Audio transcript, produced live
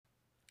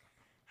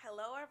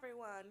Hello,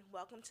 everyone.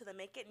 Welcome to the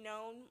Make It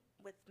Known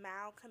with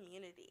Mal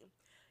community.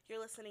 You're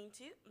listening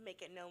to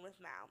Make It Known with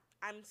Mal.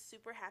 I'm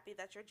super happy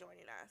that you're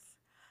joining us.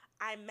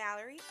 I'm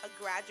Mallory, a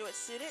graduate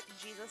student,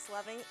 Jesus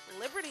loving,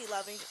 liberty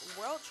loving,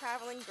 world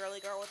traveling girly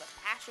girl with a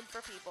passion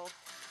for people.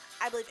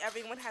 I believe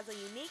everyone has a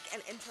unique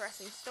and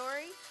interesting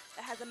story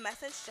that has a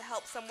message to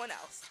help someone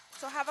else.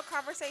 So have a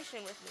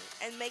conversation with me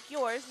and make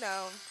yours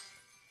known.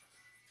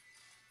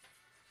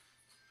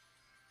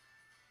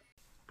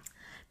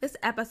 This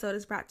episode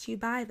is brought to you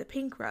by The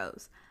Pink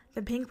Rose.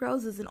 The Pink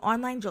Rose is an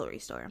online jewelry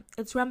store.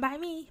 It's run by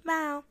me,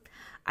 Mal.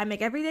 I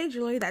make everyday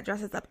jewelry that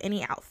dresses up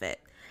any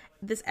outfit.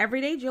 This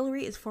everyday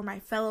jewelry is for my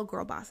fellow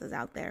girl bosses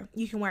out there.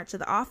 You can wear it to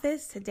the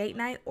office, to date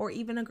night, or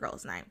even a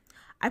girls' night.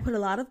 I put a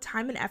lot of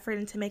time and effort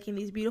into making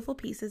these beautiful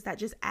pieces that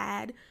just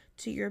add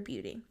to your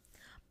beauty.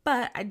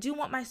 But I do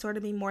want my store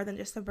to be more than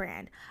just a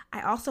brand.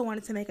 I also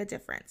wanted to make a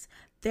difference.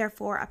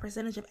 Therefore, a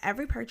percentage of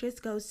every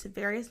purchase goes to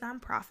various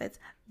nonprofits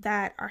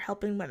that are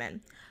helping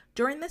women.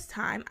 During this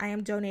time, I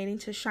am donating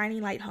to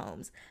Shining Light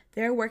Homes.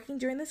 They're working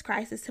during this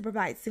crisis to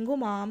provide single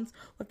moms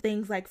with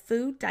things like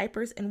food,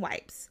 diapers, and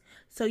wipes.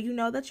 So you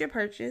know that your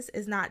purchase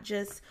is not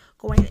just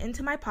going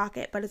into my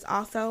pocket, but it's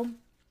also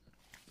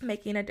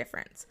making a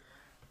difference.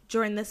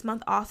 During this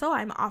month also,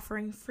 I'm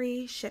offering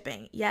free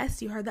shipping.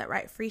 Yes, you heard that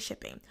right, free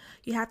shipping.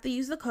 You have to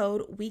use the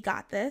code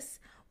WeGotThis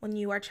when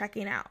you are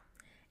checking out.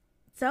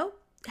 So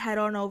head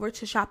on over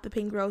to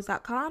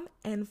shopthepinkrose.com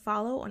and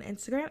follow on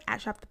Instagram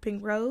at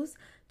shopthepinkrose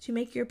to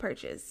make your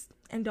purchase.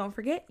 And don't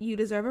forget, you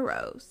deserve a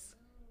rose.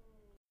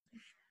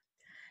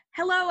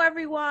 Hello,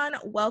 everyone.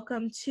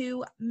 Welcome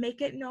to Make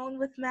It Known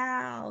with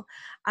Mal.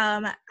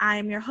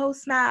 I'm your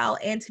host, Mal,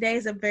 and today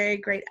is a very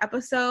great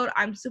episode.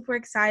 I'm super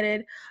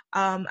excited.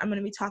 I'm going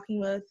to be talking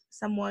with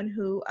someone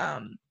who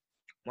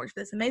works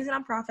for this amazing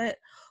nonprofit.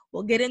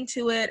 We'll get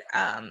into it,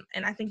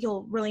 and I think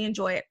you'll really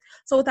enjoy it.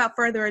 So without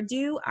further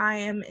ado, I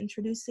am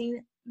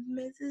introducing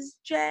Mrs.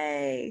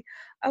 J.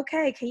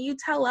 Okay, can you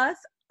tell us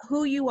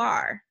who you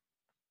are?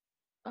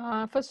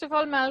 First of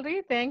all,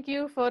 Mallory, thank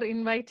you for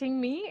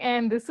inviting me.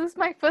 And this is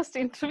my first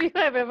interview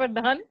I've ever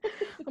done.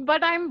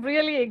 But I'm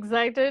really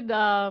excited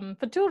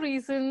for two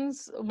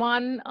reasons.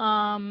 One,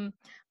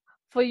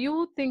 for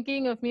you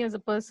thinking of me as a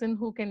person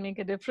who can make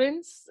a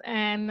difference.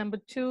 And number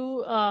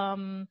two,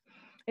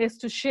 is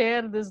to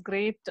share this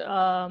great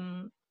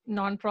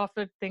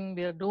nonprofit thing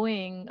we're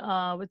doing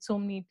with so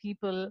many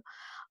people.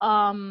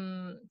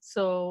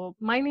 So,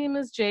 my name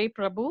is Jay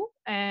Prabhu,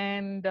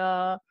 and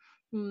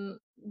mm,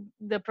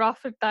 the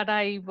prophet that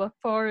I work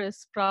for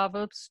is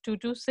Proverbs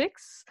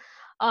 226.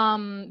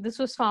 This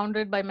was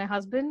founded by my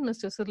husband,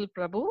 Mr. Cyril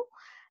Prabhu,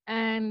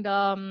 and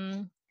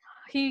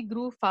he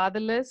grew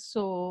fatherless.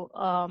 So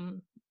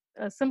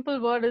a simple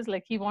word is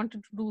like he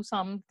wanted to do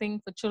something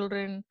for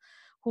children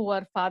who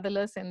are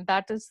fatherless, and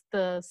that is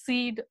the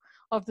seed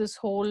of this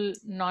whole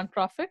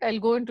nonprofit. I'll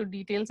go into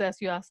details as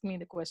you ask me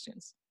the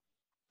questions.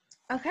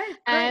 Okay, great.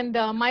 And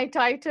my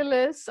title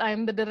is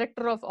I'm the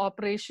director of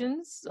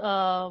operations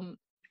of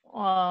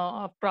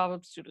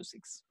Proverbs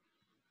 226.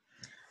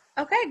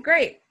 Okay,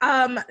 great.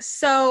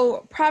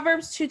 So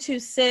Proverbs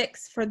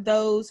 226, for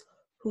those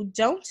who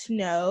don't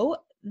know,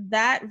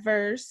 that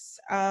verse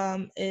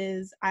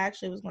is, I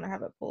actually was going to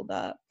have it pulled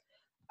up.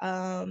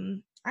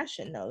 I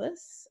should know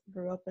this.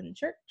 Grew up in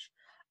church.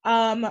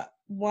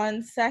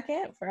 1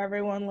 second for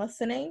everyone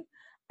listening.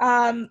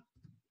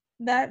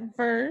 That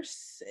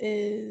verse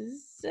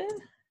is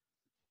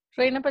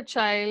Train up a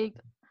child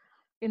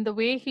in the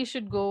way he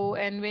should go,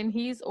 and when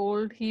he's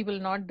old, he will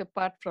not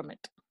depart from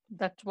it.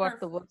 That's what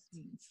the perfect.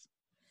 verse means.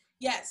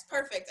 Yes,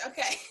 perfect.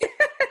 Okay.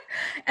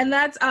 And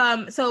that's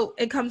so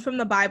it comes from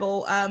the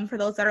Bible, for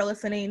those that are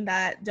listening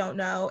that don't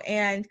know.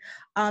 And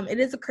it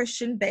is a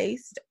Christian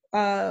based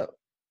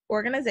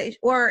organization,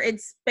 or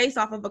it's based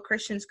off of a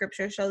Christian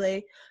scripture, so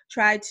they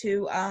try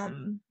to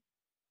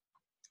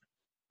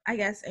I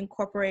guess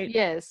incorporate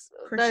Yes,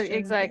 Christian things.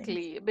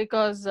 exactly.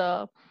 Because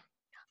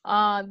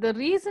the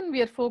reason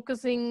we are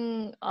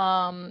focusing,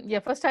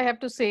 first I have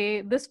to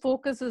say this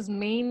focus is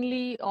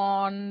mainly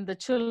on the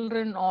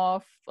children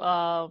of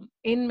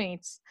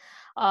inmates.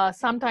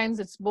 Sometimes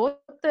it's both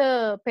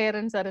the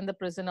parents are in the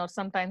prison, or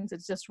sometimes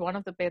it's just one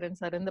of the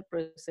parents are in the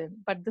prison.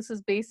 But this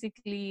is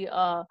basically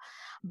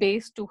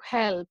based to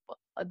help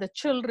the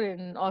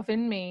children of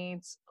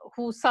inmates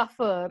who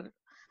suffer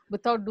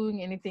without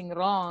doing anything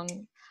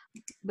wrong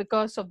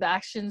because of the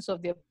actions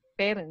of their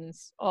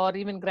parents or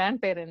even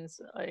grandparents,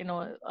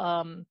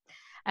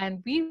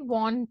 and we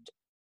want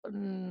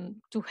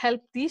to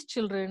help these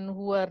children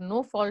who are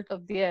no fault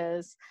of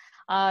theirs,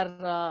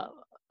 are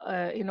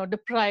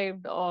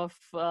deprived of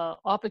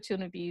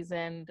opportunities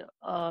and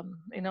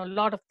a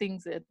lot of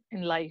things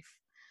in life.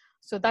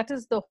 So that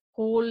is the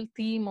whole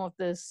theme of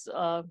this,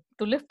 to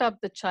lift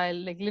up the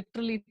child, like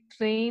literally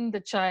train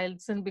the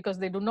child, since because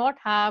they do not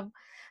have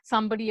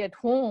somebody at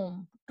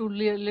home to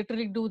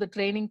literally do the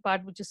training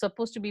part, which is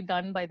supposed to be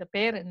done by the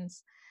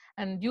parents.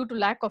 And due to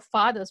lack of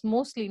fathers,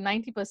 mostly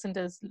 90%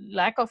 is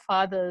lack of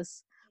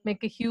fathers,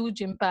 make a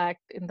huge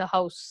impact in the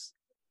house.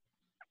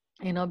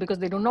 because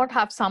they do not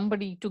have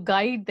somebody to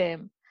guide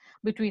them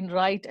between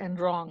right and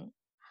wrong.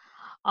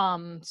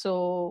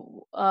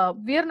 So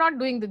we are not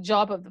doing the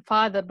job of the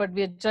father, but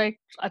we are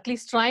at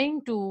least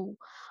trying to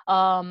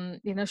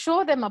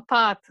show them a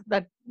path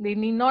that they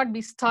need not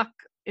be stuck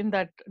in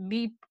that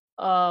deep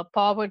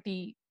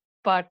poverty,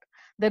 but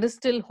there is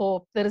still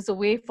hope. There is a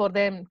way for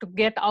them to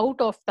get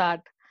out of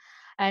that,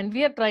 and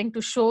we are trying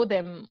to show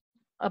them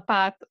a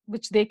path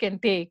which they can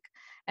take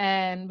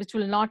and which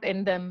will not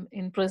end them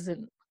in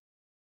prison.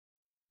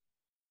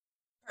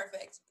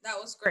 Perfect. That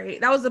was great.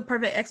 That was a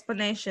perfect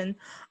explanation.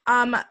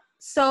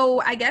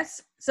 So I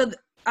guess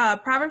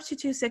Proverbs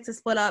 2:26 is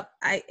split up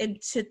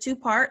into two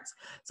parts.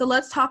 So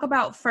let's talk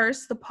about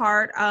first the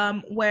part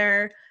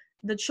where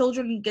the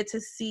children get to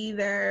see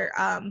their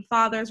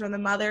fathers or the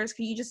mothers.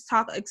 Can you just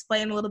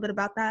explain a little bit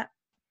about that?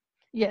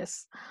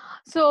 Yes.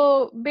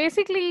 So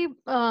basically,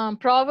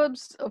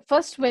 Proverbs,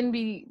 first, when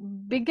we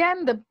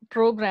began the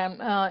program,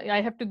 I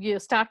have to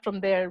start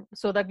from there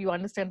so that you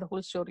understand the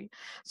whole story.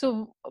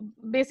 So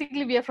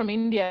basically, we are from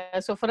India.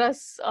 So for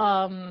us,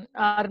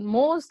 our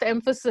most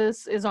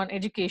emphasis is on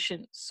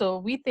education. So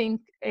we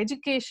think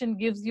education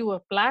gives you a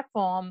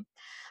platform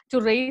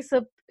to raise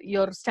up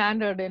your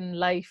standard in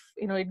life.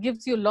 It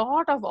gives you a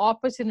lot of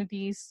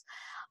opportunities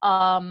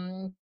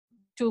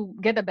to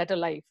get a better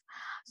life.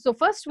 So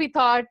first we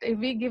thought if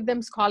we give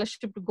them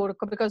scholarship to go to,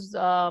 because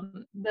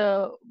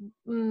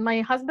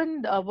my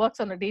husband works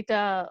on a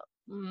data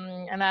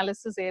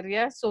analysis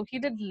area, so he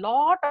did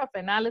lot of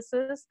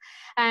analysis,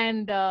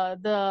 and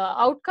the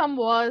outcome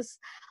was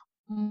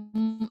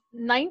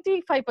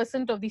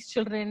 95% of these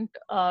children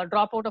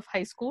drop out of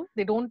high school.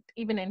 They don't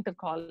even enter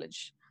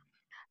college.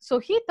 So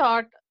he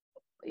thought,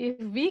 if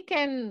we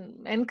can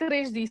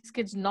encourage these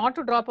kids not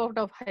to drop out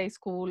of high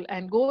school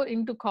and go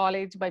into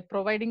college by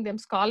providing them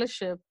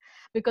scholarship,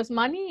 because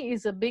money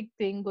is a big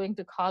thing going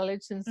to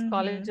college, since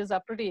colleges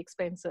are pretty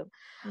expensive.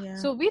 Yeah.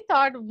 So we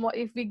thought,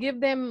 if we give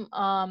them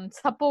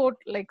support,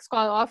 like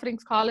offering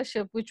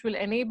scholarship, which will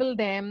enable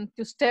them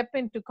to step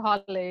into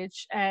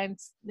college and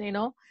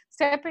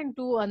step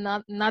into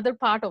another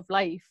part of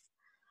life.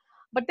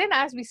 But then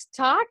as we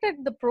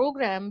started the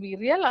program, we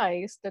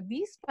realized that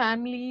these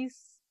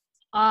families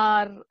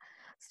are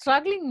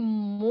struggling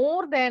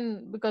more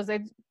than, because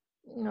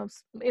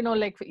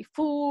like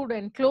food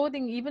and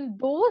clothing, even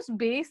those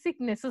basic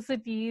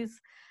necessities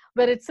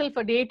were itself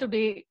a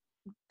day-to-day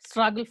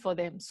struggle for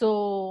them.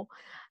 So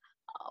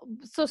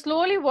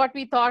slowly what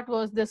we thought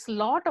was, there's a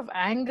lot of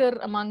anger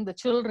among the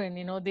children.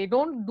 They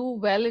don't do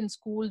well in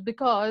schools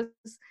because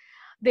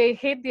they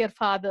hate their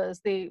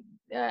fathers. They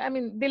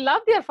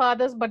love their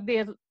fathers, but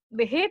they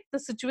hate the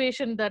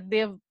situation that they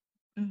have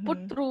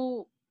put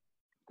through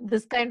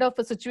this kind of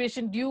a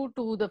situation due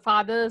to the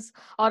fathers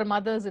or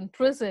mothers in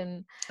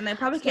prison. And they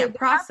probably can't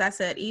process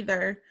it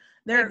either.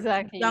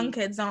 Exactly. Young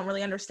kids don't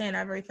really understand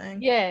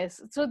everything.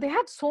 Yes. So they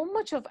had so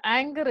much of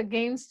anger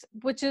against,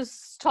 which is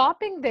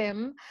stopping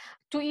them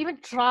to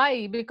even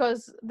try,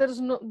 because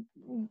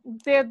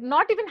they're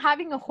not even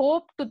having a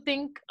hope to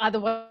think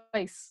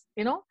otherwise.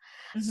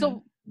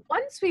 So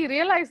once we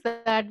realized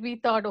that, we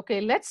thought,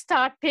 okay, let's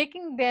start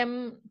taking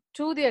them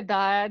to their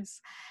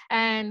dads.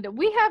 And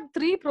we have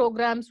 3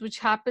 programs which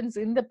happens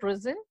in the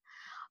prison.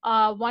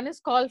 One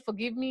is called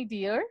Forgive Me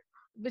Dear,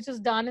 which is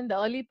done in the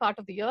early part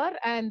of the year,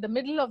 and the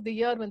middle of the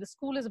year, when the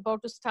school is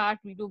about to start,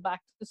 we do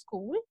back to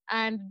school,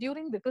 and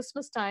during the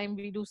Christmas time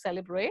we do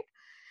celebrate.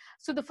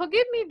 So the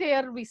Forgive Me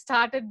Dear we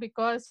started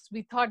because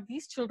we thought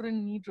these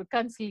children need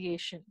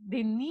reconciliation.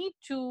 They need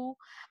to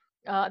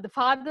the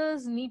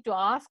fathers need to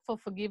ask for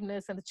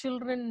forgiveness, and the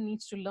children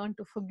needs to learn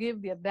to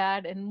forgive their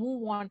dad and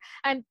move on.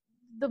 And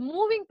the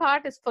moving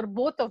part is for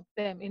both of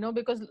them,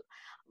 because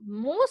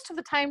most of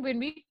the time when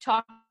we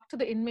talk to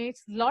the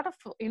inmates, a lot of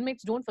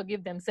inmates don't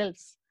forgive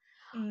themselves.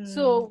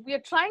 So we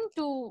are trying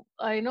to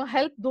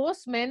help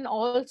those men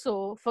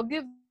also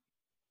forgive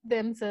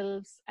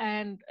themselves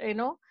and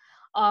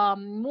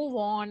move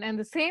on. And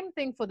the same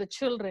thing for the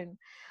children.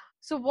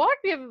 So what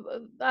we have,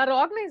 our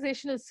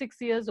organization is 6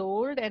 years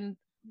old, and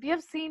we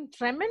have seen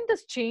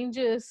tremendous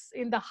changes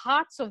in the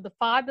hearts of the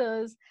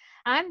fathers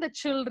and the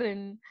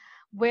children,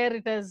 where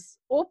it has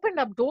opened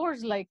up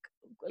doors like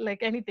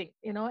anything.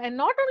 And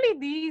not only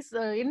these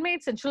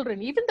inmates and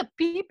children, even the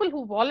people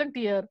who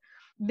volunteer,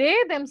 they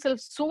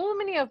themselves, so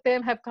many of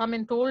them have come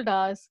and told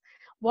us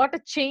what a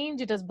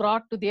change it has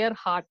brought to their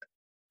heart.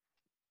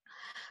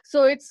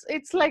 So it's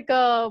like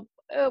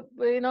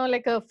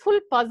like a full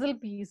puzzle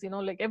piece.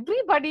 Like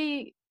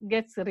everybody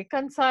gets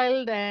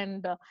reconciled,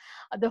 and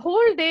the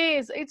whole day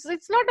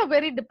it's not a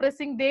very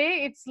depressing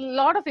day. It's a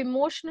lot of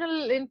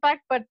emotional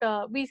impact, but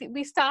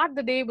we start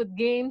the day with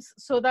games,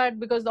 so that,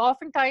 because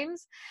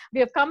oftentimes we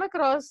have come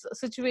across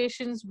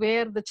situations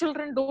where the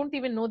children don't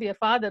even know their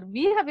father.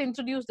 We have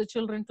introduced the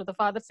children to the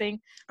father, saying,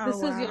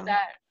 this is your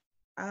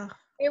dad.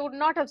 They would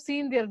not have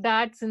seen their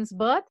dad since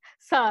birth.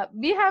 So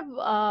we have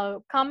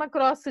come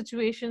across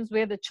situations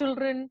where the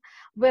children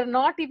were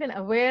not even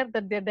aware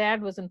that their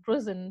dad was in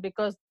prison,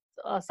 because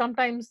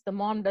sometimes the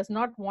mom does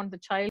not want the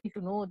child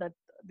to know that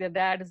their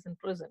dad is in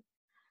prison.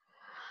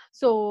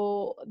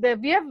 So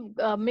we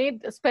have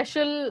made a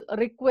special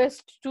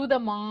request to the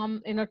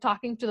mom,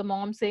 talking to the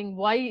mom, saying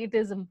why it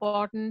is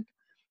important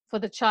for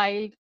the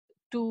child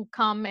to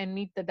come and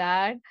meet the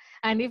dad.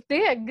 And if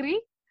they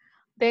agree,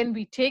 then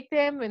we take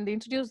them when they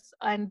introduce.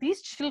 And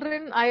these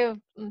children,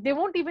 they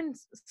won't even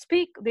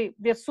speak.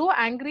 They're so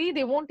angry,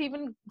 they won't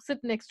even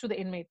sit next to the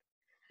inmate.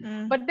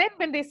 But then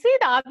when they see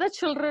the other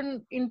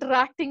children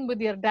interacting with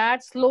their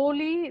dad,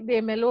 slowly they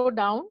mellow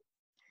down.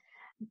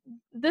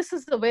 This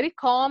is a very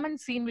common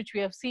scene which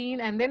we have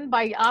seen. And then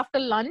by after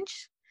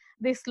lunch,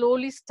 they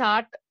slowly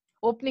start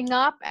opening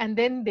up, and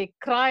then they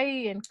cry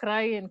and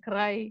cry and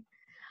cry.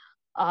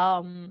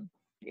 And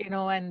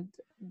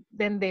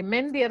then they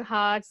mend their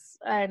hearts.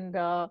 And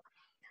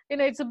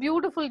it's a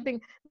beautiful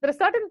thing. There are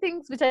certain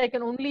things which I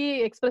can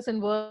only express in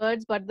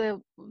words, but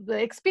the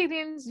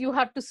experience you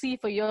have to see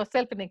for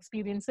yourself and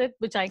experience it,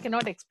 which I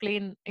cannot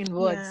explain in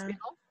words.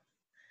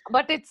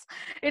 But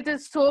it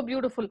is so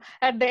beautiful.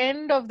 At the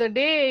end of the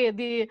day,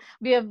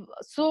 we have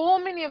so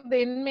many of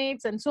the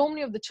inmates and so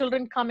many of the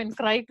children come and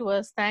cry to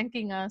us,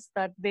 thanking us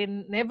that they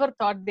never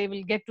thought they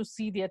will get to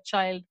see their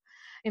child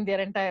in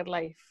their entire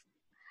life.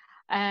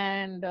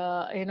 And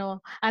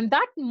and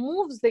that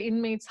moves the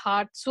inmate's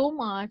heart so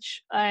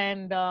much.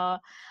 And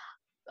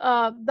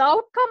the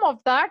outcome of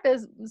that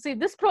is, see,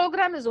 this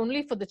program is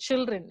only for the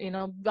children.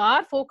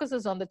 Our focus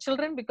is on the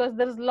children, because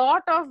there's a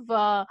lot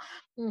of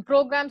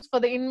programs for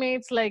the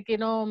inmates, like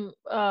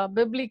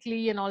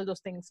biblically and all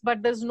those things,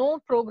 but there's no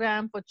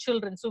program for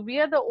children. So we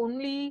are the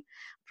only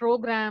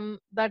program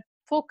that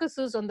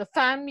focuses on the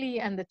family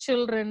and the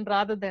children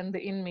rather than the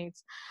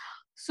inmates.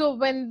 So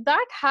when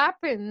that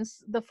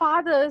happens, the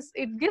fathers,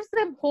 it gives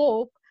them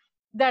hope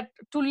that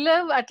to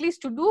live, at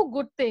least to do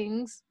good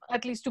things,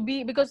 at least to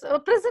be, because a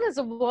prison is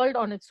a world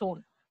on its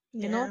own.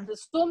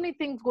 There's so many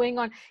things going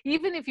on.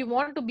 Even if you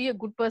want to be a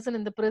good person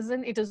in the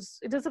prison, it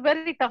is a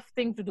very tough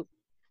thing to do.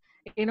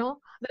 There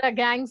are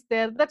gangs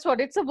there. That's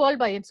what, it's a world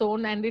by its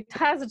own, and it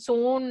has its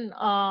own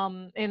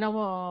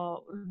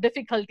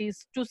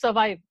difficulties to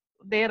survive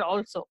there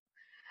also.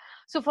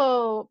 So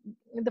for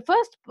the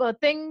first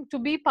thing to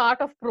be part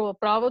of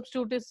Proverbs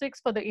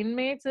 2:6 for the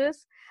inmates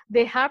is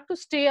they have to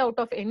stay out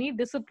of any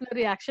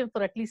disciplinary action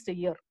for at least a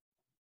year.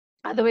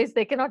 Otherwise,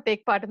 they cannot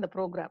take part in the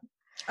program.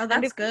 Oh,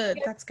 that's good.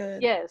 That's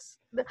good. Yes.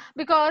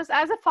 Because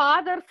as a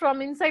father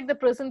from inside the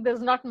prison,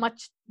 there's not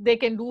much they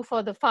can do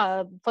for the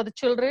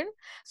children.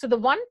 So the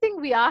one thing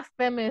we ask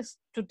them is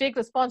to take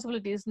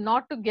responsibilities,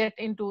 not to get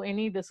into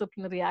any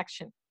disciplinary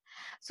action.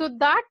 So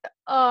that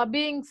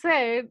being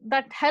said,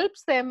 that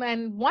helps them.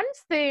 And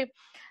once they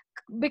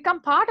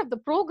become part of the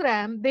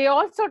program, they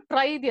also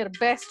try their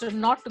best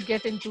not to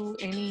get into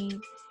any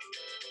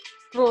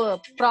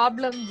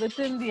problem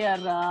within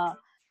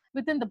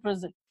the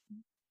prison.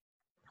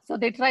 So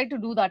they try to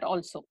do that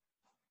also.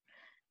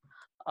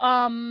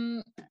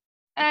 And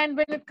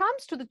when it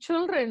comes to the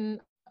children,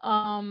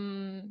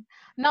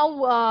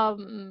 now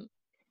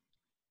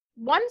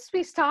once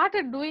we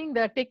started doing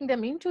that, taking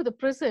them into the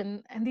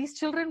prison, and these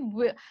children,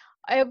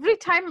 every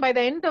time by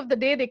the end of the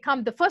day they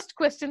come, the first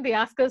question they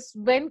ask us,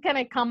 when can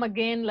I come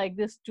again like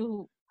this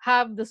to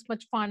have this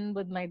much fun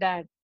with my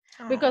dad?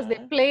 Because they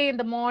play in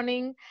the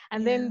morning,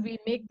 and then we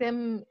make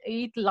them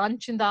eat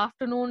lunch in the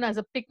afternoon as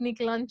a picnic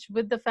lunch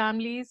with the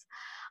families.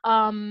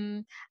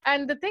 And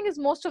the thing is,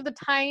 most of the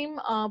time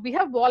we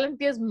have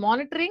volunteers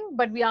monitoring,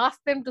 but we ask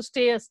them to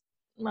stay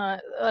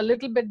a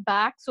little bit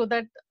back, so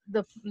that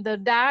the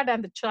dad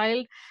and the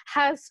child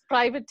has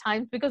private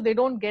times, because they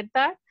don't get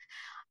that.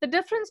 The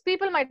difference,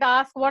 people might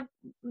ask, what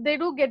they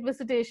do get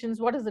visitations,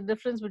 what is the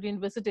difference between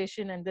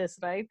visitation and this,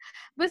 right?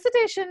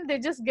 Visitation, they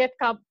just get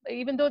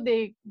even though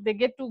they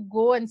get to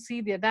go and see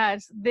their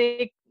dads,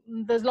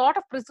 there's a lot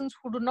of prisons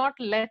who do not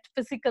let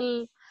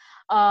physical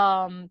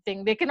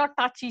thing, they cannot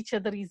touch each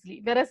other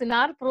easily. Whereas in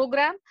our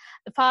program,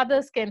 the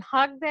fathers can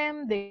hug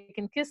them, they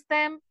can kiss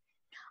them,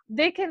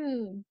 they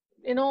can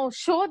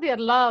show their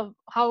love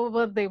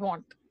however they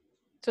want.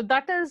 So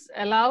that is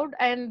allowed,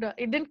 and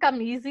it didn't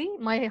come easy.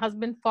 My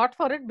husband fought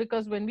for it,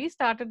 because when we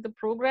started the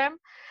program,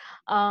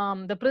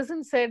 the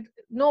prison said,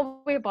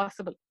 no way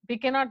possible. We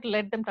cannot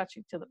let them touch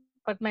each other.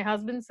 But my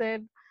husband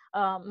said,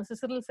 Mr.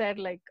 Cyril said,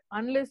 like,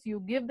 unless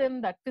you give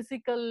them that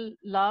physical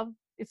love,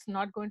 it's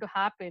not going to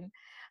happen.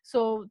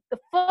 So the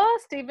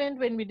first event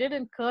when we did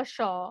in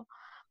Kershaw,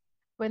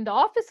 when the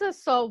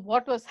officers saw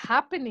what was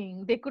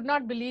happening, they could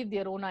not believe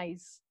their own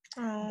eyes.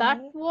 That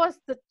was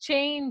the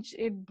change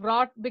it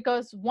brought,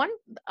 because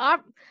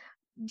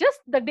just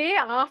the day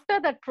after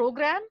that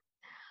program,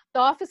 the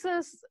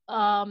officers,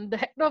 the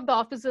head of the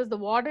officers, the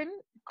warden,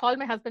 called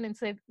my husband and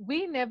said,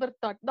 we never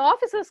thought. The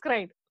officers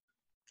cried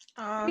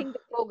in the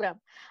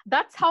program.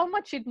 That's how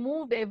much it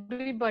moved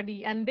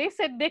everybody. And they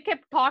said they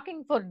kept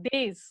talking for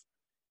days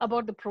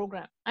about the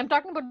program. I'm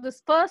talking about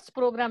this first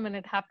program when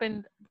it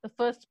happened, the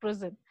first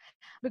prison,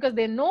 because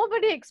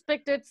nobody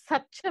expected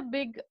such a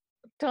big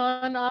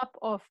turn up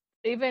of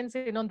events,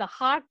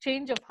 the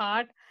change of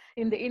heart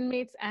in the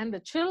inmates and the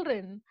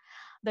children,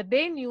 that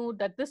they knew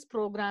that this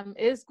program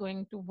is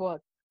going to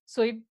work. So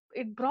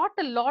it brought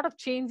a lot of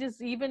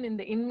changes even in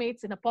the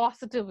inmates in a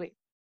positive way.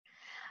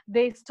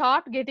 They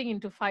start getting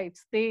into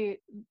fights. They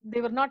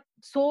were not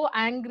so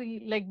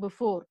angry like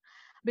before,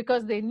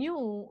 because they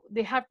knew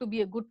they have to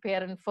be a good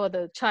parent for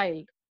the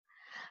child.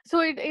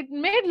 So it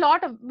made a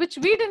lot of, which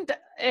we didn't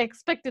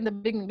expect in the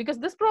beginning, because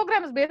this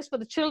program is based for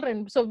the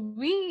children. So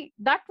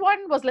that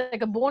one was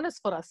like a bonus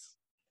for us.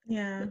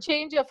 Yeah. The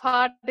change of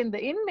heart in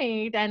the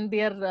inmate and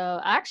their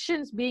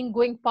actions being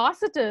going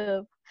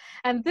positive.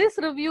 And this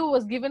review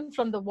was given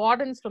from the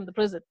wardens from the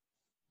prison.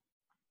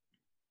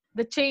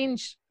 The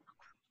change,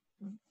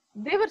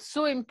 they were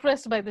so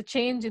impressed by the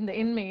change in the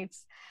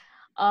inmates,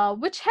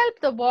 which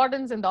helped the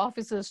wardens and the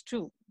officers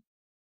too.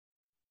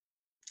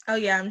 Oh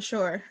yeah, I'm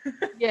sure.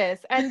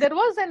 Yes, and there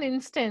was an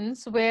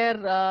instance where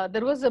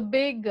there was a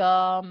big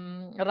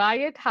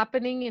riot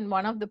happening in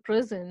one of the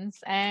prisons,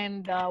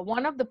 and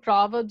one of the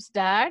Proverbs'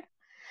 dad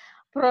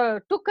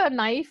took a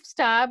knife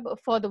stab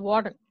for the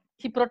warden.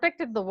 He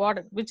protected the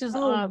warden, Oh which is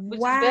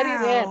very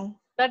rare. wow.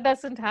 That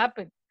doesn't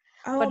happen.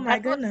 Oh But my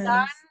that was done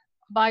goodness.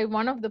 by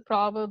one of the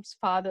Proverbs'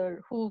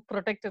 father who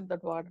protected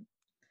that warden.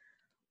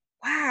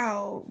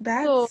 Wow. So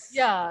That's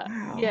yeah,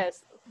 wow.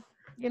 yes,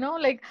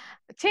 like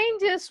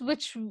changes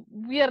which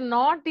we are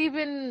not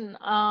even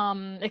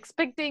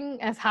expecting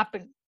has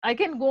happened. I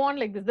can go on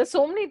like this. There's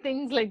so many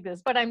things like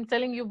this, but I'm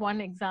telling you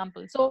one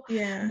example. So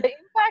Yeah. the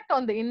impact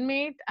on the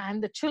inmate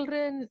and the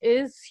children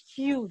is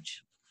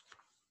huge.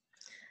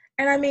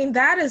 And I mean,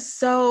 that is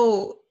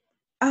so,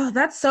 oh,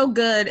 that's so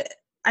good.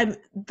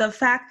 The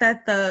fact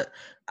that the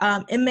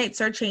inmates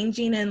are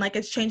changing and like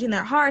it's changing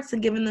their hearts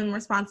and giving them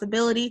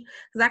responsibility,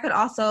 because that could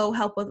also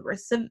help with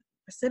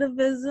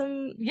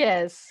recidivism.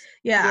 Yes,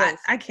 Yeah, yes,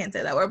 I can't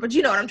say that word, but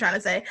you know what I'm trying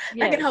to say.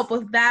 That can help yes,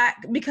 with that,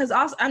 because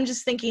also I'm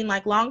just thinking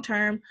like long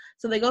term.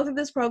 So they go through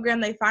this program,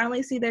 they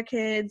finally see their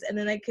kids, and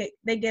then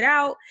they get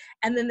out,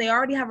 and then they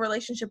already have a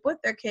relationship with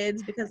their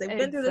kids because they've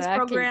been through this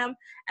exactly. program,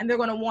 and they're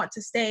going to want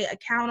to stay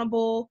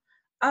accountable.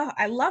 Oh,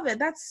 I love it.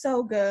 That's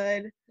so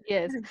good.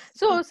 Yes. That is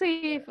so So,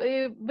 see,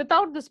 if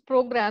without this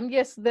program,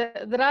 yes,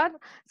 there are,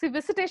 see,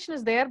 visitation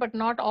is there, but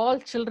not all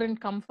children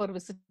come for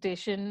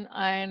visitation.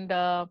 And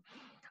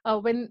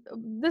when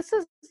this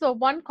is the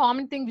one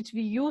common thing which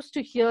we used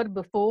to hear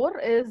before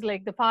is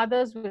like the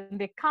fathers, when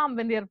they come,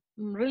 when they're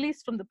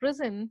released from the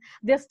prison,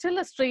 they're still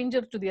a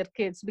stranger to their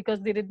kids because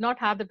they did not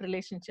have that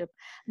relationship.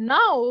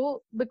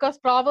 Now, because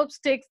Proverbs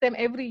takes them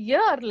every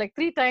year, like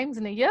 3 times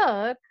in a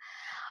year,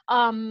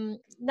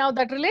 now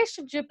that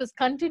relationship is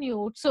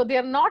continued, so they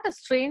are not a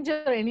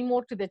stranger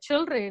anymore to their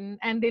children,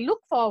 and they look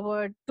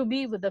forward to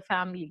be with the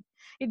family.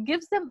 It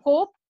gives them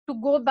hope to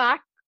go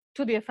back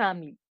to their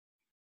family.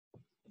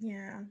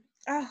 Yeah.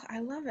 Oh, I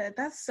love it.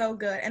 That's so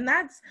good. And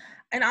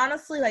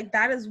honestly, like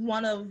that is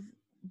one of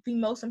the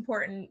most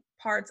important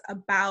parts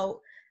about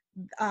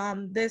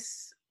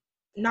this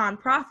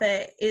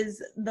nonprofit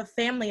is the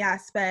family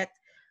aspect,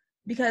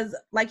 because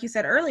like you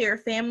said earlier,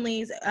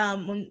 families,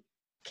 when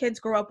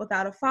kids grow up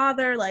without a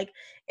father, like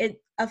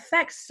it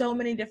affects so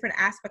many different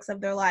aspects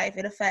of their life.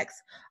 It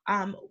affects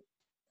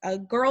a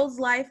girl's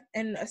life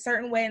in a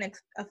certain way, and it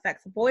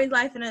affects a boy's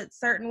life in a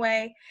certain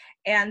way.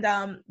 And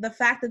the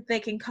fact that they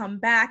can come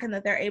back and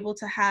that they're able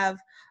to have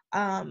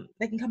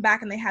they can come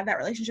back and they have that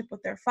relationship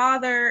with their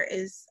father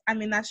is, I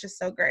mean, that's just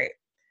so great.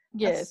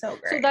 That's Yes. so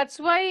So great. that's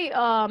why,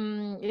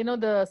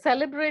 the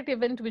celebrate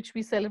event which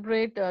we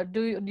celebrate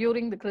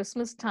during the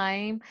Christmas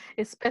time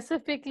is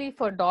specifically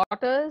for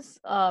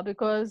daughters,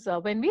 because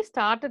when we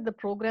started the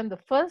program,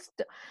 the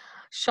first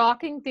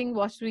shocking thing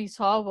what we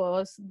saw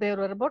was there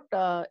were about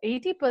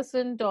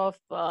 80% of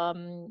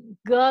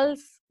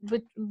girls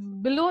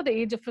below the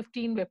age of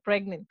 15 were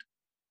pregnant.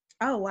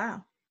 Oh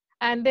wow.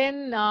 And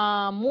then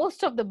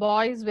most of the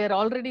boys were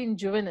already in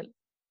juvenile.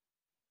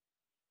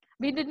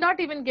 We did not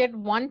even get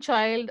one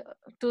child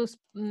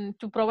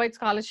to provide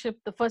scholarship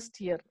the first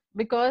year,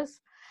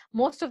 because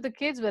most of the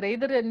kids were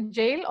either in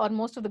jail or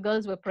most of the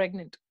girls were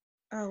pregnant.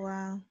 Oh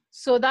wow.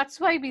 So that's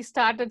why we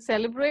started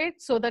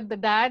Celebrate, so that the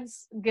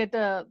dads get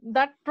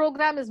that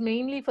program is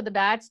mainly for the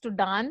dads to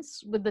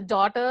dance with the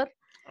daughter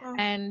Oh,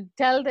 and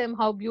tell them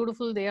how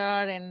beautiful they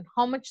are and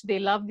how much they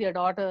love their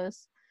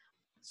daughters,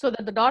 so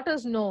that the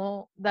daughters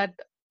know that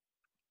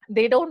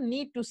they don't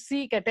need to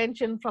seek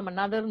attention from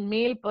another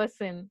male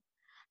person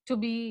to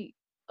be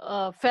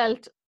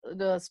felt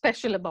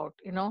special about,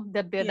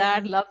 that their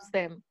dad yeah. loves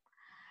them.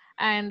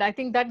 And I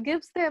think that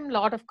gives them a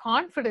lot of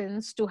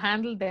confidence to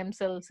handle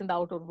themselves in the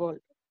outer world.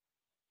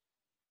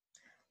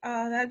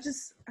 That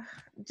just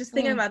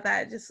thinking Mm. about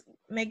that just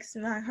makes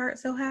my heart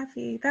so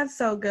happy. That's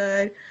so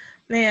good,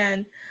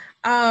 man.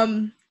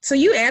 So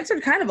you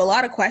answered kind of a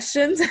lot of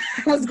questions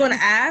I was going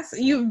to ask.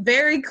 You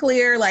very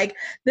clear. Like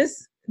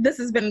this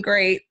has been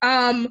great.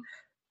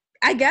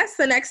 I guess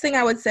the next thing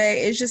I would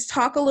say is just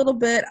talk a little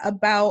bit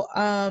about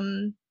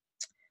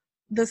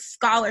the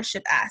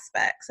scholarship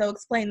aspect. So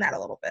explain that a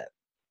little bit.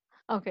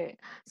 Okay,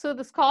 so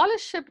the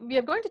scholarship, we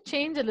are going to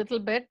change a little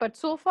bit, but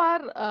so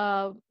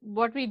far,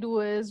 what we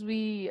do is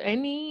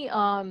any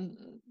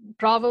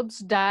Proverbs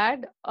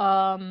dad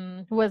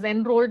who has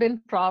enrolled in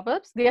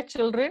Proverbs, their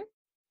children,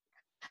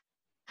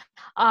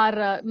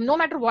 are, no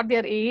matter what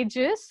their age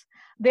is,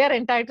 they are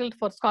entitled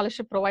for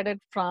scholarship provided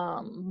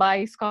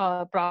by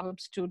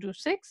Proverbs 2 to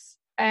 6.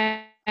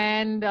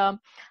 And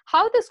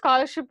how the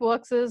scholarship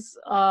works is,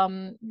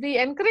 we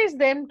encourage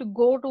them to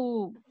go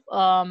to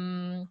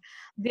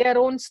their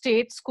own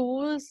state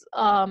schools,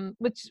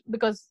 which,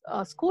 because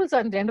schools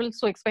are in general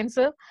so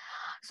expensive,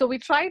 so we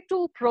try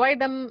to provide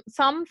them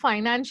some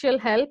financial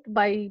help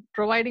by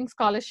providing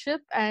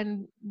scholarship.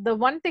 And the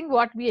one thing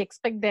what we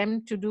expect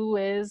them to do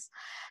is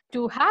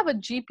to have a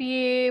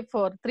GPA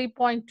for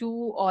 3.2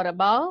 or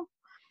above,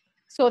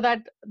 so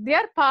that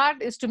their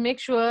part is to make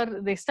sure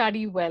they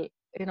study well,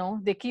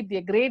 they keep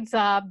their grades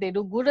up, they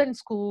do good in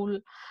school.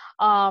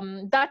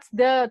 That's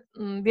their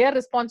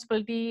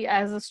responsibility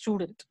as a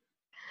student,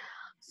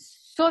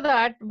 so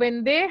that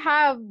when they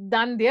have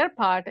done their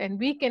part, and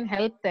we can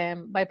help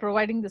them by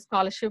providing the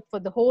scholarship for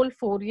the whole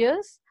 4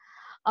 years,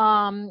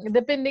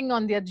 depending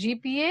on their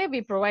GPA,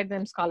 we provide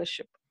them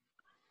scholarship.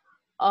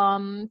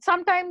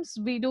 Sometimes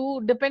we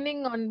do,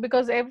 depending on,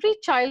 because every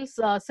child's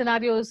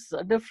scenario is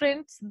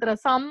different. There are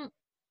some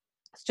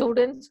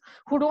students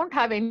who don't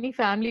have any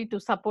family to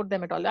support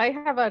them at all. I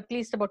have at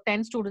least about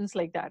 10 students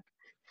like that.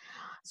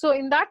 So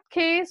in that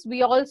case,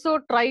 we also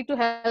try to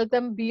help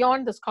them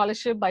beyond the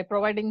scholarship by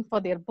providing for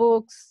their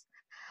books,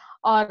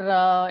 or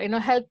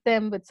help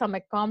them with some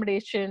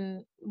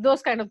accommodation.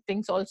 Those kind of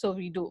things also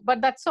we do, but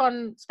that's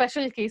on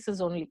special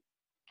cases only.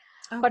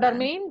 Okay. But our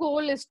main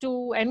goal is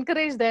to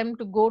encourage them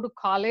to go to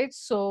college.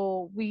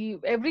 So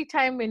every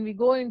time when we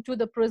go into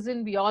the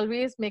prison, we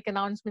always make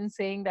announcements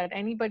saying that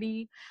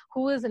anybody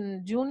who is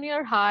in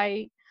junior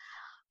high,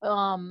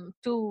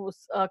 to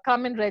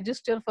come and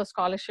register for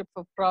scholarship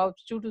for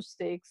Proverbs 2 to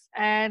 6.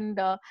 And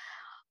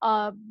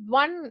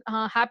one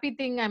happy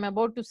thing I'm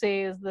about to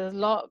say is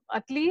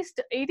at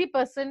least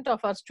 80% of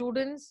our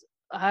students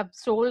have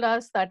told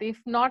us that if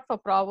not for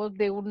Proverbs,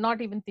 they would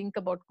not even think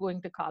about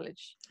going to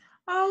college.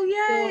 Oh,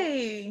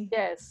 yay. So,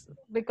 yes,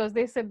 because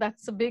they said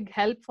that's a big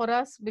help for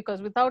us,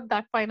 because without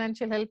that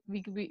financial help,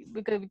 we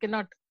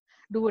cannot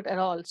do it at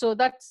all. So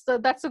that's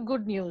a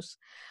good news.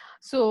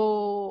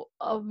 So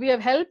we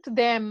have helped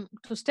them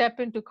to step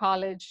into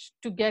college,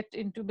 to get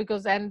into,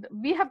 and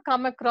we have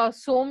come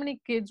across so many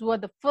kids who are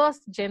the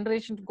first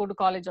generation to go to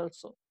college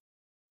also.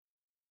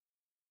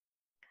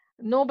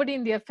 Nobody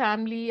in their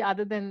family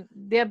other than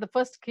they're the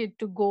first kid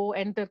to go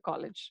enter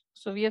college.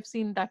 So we have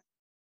seen that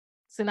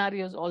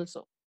scenarios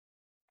also.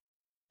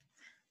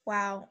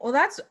 Wow. Well,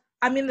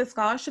 the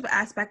scholarship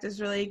aspect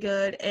is really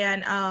good.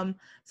 And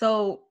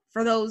so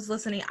for those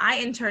listening, I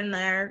interned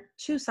there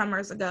 2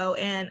 summers ago,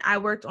 and I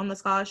worked on the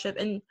scholarship.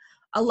 And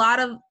a lot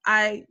of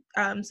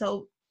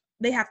so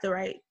they have to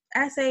write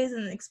essays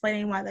and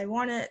explaining why they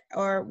want it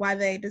or why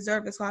they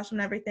deserve the scholarship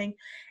and everything.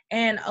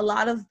 And a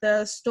lot of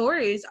the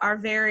stories are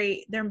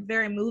they're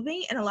very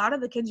moving, and a lot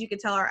of the kids, you could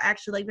tell, are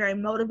actually like very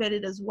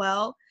motivated as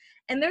well.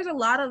 And there's a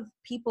lot of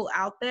people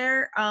out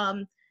there,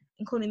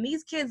 including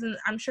these kids, and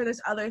I'm sure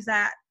there's others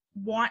that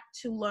want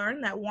to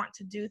learn, that want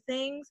to do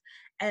things,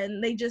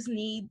 and they just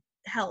need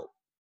help,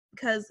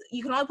 because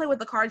you can only play with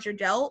the cards you're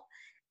dealt,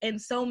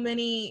 and some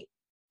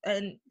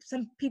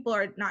people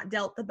are not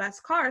dealt the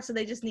best cards, so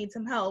they just need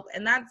some help.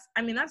 And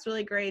that's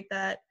really great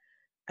that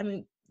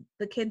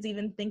the kids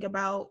even think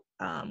about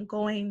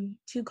going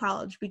to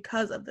college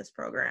because of this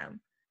program.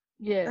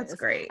 Yes, that's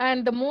great.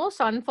 And the most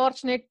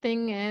unfortunate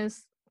thing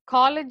is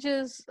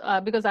colleges,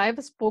 because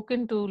I've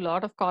spoken to a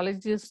lot of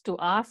colleges to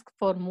ask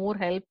for more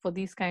help for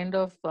these kind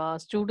of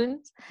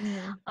students.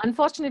 Yeah.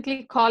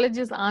 Unfortunately,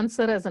 colleges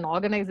answer as an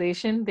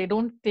organization. They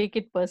don't take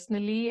it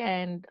personally,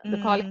 and the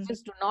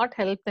colleges do not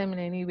help them in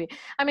any way.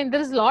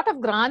 There is a lot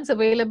of grants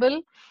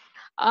available,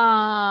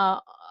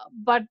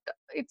 but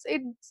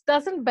it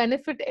doesn't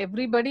benefit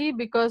everybody,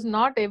 because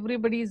not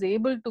everybody is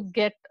able to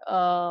get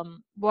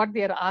what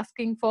they are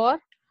asking for.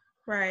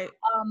 Right.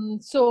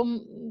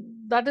 So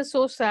that is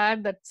so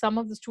sad that some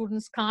of the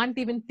students can't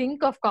even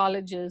think of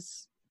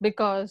colleges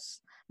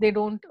because they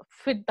don't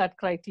fit that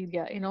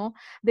criteria.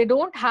 They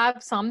don't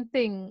have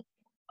something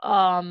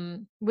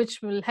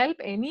which will help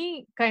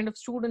any kind of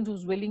student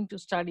who's willing to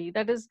study.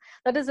 That is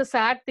a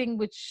sad thing,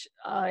 which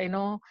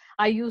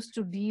I used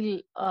to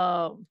deal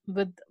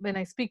with when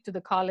I speak to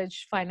the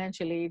college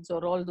financial aids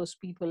or all those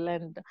people,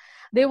 and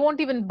they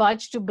won't even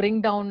budge to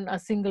bring down a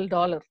single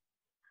dollar.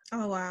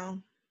 Oh, wow.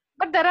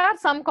 But there are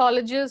some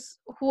colleges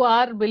who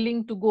are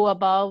willing to go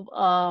above.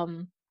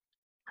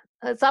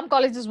 Some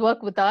colleges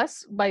work with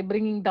us by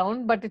bringing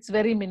down, but it's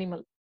very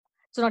minimal.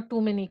 It's not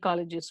too many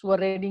colleges who are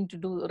ready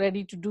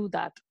to do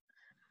that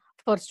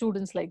for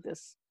students like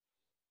this.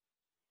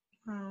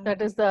 Wow.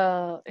 That is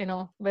the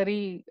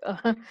very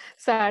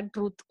sad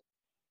truth.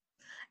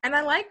 And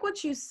I like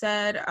what you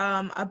said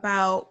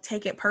about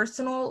take it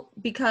personal,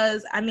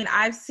 because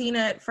I've seen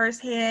it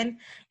firsthand,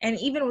 and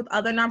even with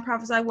other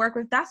nonprofits I work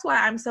with. That's why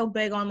I'm so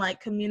big on like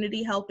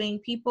community helping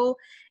people,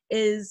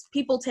 is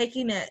people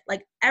taking it,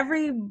 like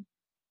every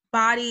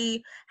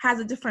body has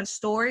a different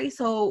story.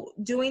 So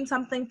doing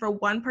something for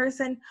one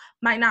person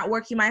might not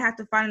work. You might have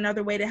to find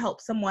another way to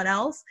help someone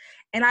else.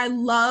 And I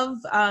love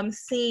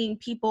seeing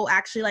people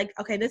actually like,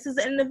 okay, this is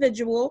an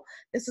individual.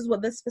 This is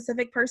what this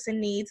specific person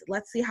needs.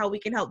 Let's see how we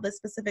can help this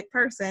specific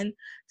person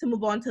to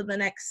move on to the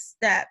next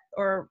step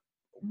or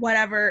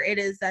whatever it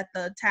is that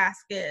the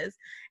task is.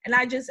 And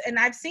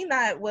I've seen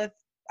that with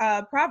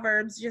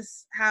Proverbs,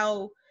 just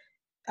how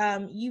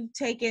you've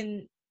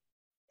taken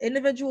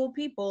individual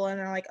people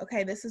and are like,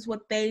 okay, this is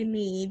what they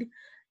need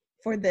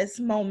for this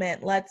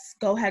moment. Let's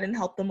go ahead and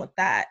help them with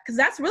that. Because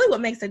that's really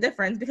what makes a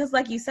difference. Because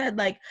like you said,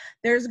 like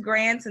there's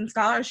grants and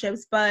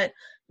scholarships, but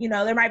you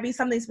know, there might be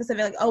something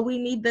specific like, oh, we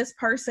need this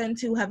person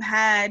to have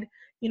had,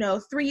 you know,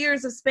 3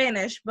 years of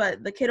Spanish,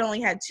 but the kid only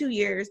had 2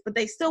 years, but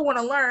they still want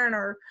to learn,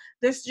 or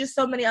there's just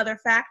so many other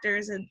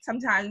factors. And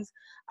sometimes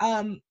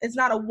it's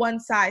not a one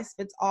size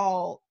fits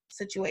all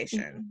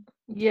situation.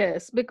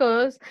 Yes,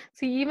 because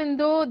see, even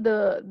though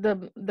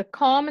the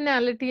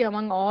commonality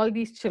among all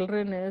these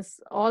children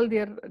is all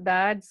their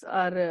dads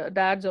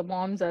or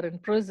moms are in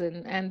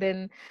prison, and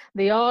then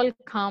they all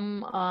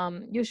come.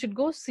 You should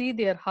go see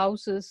their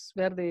houses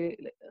where they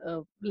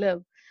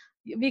live.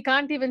 We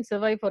can't even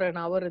survive for an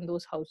hour in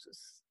those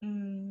houses.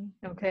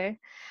 Okay,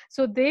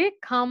 so they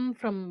come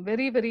from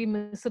very, very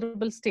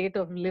miserable state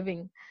of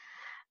living,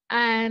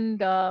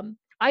 and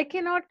I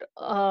cannot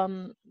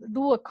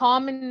do a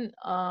common,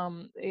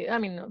 I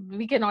mean,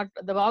 we cannot,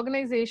 the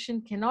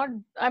organization cannot,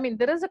 I mean,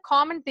 there is a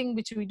common thing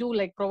which we do,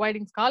 like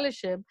providing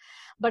scholarship,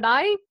 but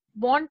I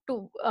want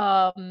to,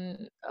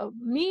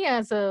 me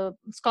as a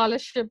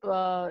scholarship,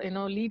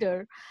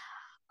 leader,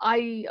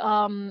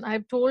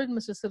 I've told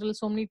Mr. Cyril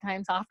so many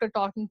times after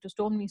talking to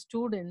so many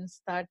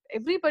students that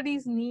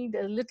everybody's need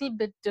a little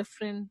bit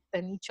different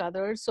than each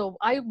other. So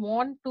I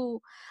want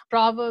to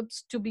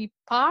Proverbs to be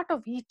part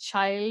of each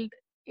child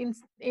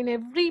in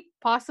every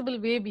possible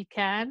way we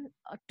can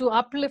to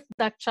uplift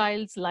that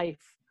child's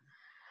life.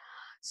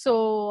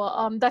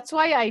 So that's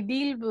why I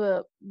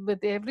deal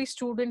with every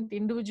student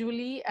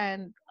individually,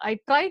 and I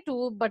try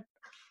to, but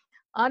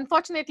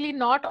unfortunately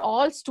not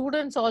all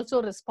students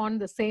also respond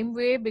the same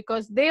way,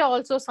 because they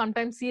also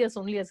sometimes see us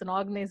only as an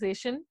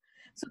organization,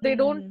 so they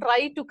don't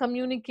try to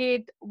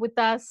communicate with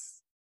us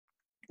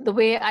the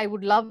way I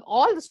would love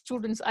all the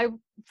students.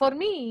 For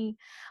me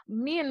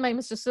and my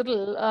Mr.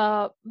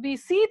 Cyril, we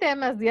see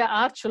them as they are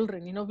our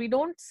children. You know, we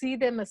don't see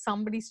them as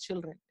somebody's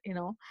children. You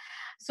know,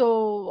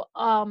 so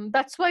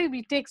that's why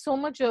we take so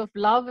much of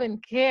love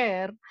and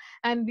care,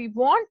 and we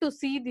want to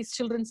see these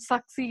children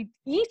succeed,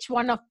 each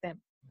one of them.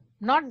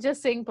 Not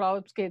just saying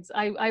Proverbs kids.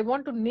 I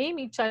want to name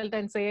each child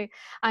and say,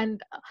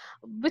 and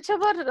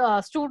whichever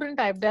student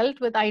I've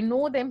dealt with, I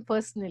know them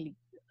personally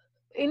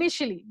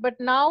initially, but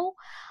now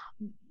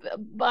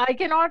I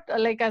cannot,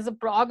 like as a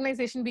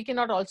organization, we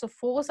cannot also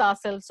force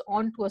ourselves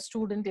onto a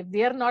student if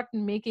they are not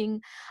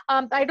making,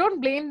 I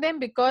don't blame them,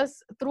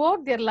 because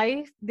throughout their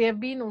life, they have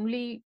been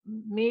only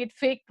made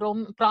fake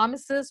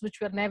promises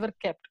which were never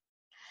kept.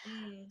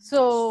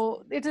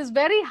 So it is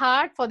very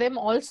hard for them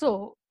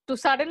also to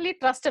suddenly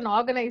trust an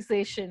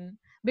organization,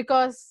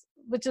 because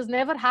which has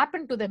never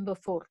happened to them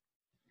before.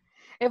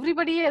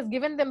 Everybody has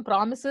given them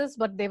promises,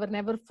 but they were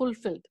never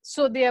fulfilled.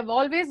 So they have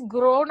always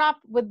grown up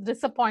with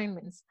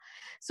disappointments.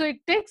 So it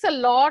takes a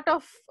lot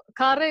of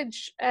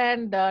courage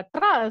and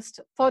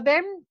trust for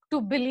them to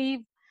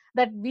believe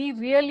that we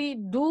really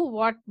do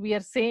what we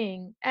are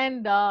saying.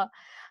 And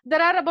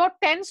there are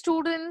about 10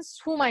 students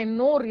whom I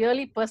know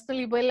really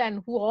personally well,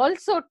 and who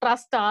also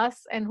trust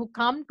us and who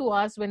come to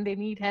us when they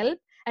need help,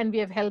 and we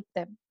have helped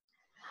them.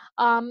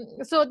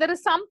 So there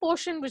is some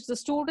portion which the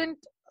student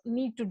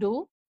need to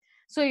do.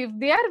 So if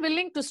they are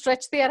willing to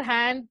stretch their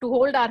hand to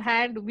hold our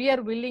hand, we are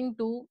willing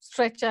to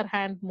stretch our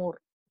hand more.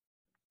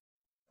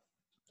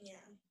 Yeah.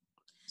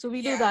 So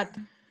we do that.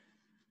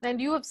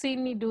 And you have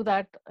seen me do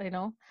that, you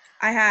know.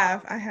 I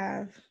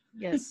have.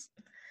 Yes.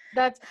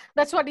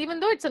 That's what, even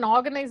though it's an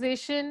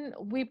organization,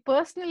 we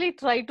personally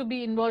try to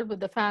be involved with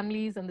the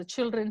families and the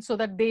children, so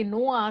that they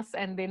know us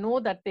and they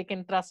know that they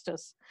can trust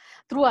us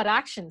through our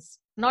actions,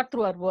 not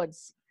through our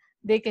words.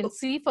 They can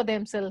see for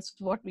themselves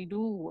what we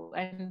do,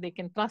 and they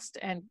can trust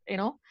and, you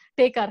know,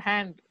 take our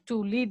hand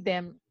to lead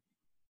them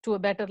to a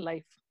better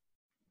life.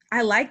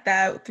 I like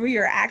that, through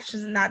your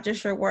actions and not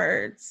just your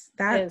words.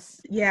 That's,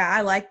 yes. Yeah, I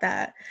like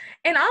that.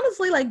 And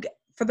honestly, like,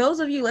 for those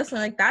of you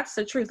listening, like, that's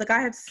the truth. Like, I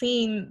have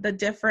seen the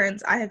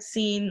difference. I have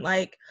seen,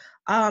 like,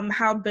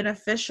 how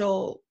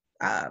beneficial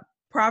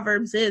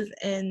Proverbs is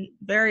in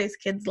various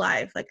kids'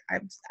 life. Like,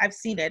 I've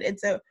seen it.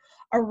 It's a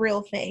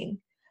real thing.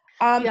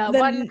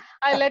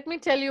 Let me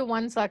tell you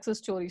one success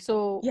story.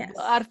 So yes.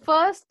 Our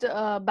first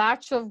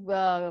batch of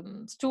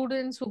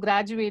students who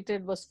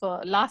graduated was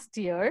for last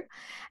year,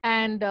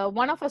 and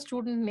one of our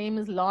student name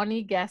is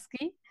Lonnie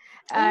Gasky,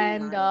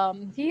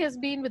 and he has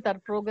been with our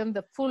program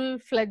the full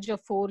fledged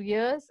of 4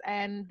 years,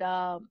 and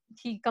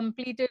he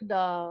completed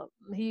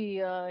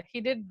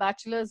he did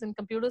bachelor's in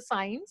computer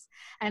science,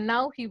 and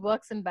now he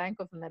works in Bank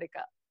of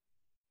America.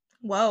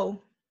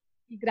 Whoa.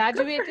 He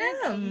graduated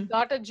and he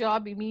got a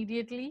job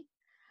immediately.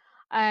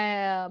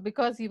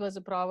 because he was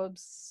a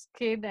Proverbs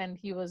kid and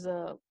he was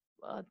a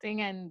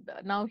thing, and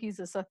now he's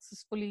a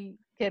successfully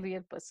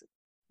career person.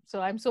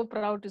 So I'm so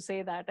proud to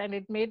say that, and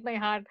it made my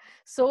heart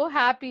so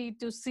happy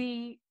to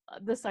see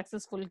the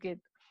successful kid.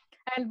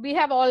 And we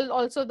have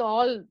also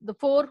the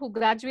four who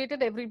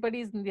graduated,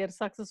 everybody's in their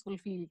successful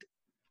field.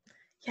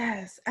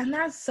 Yes, and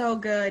that's so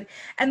good.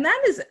 And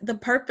that is the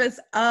purpose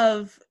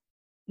of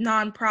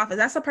nonprofits.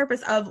 That's the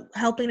purpose of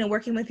helping and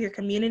working with your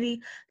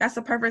community. That's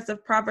the purpose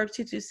of Proverbs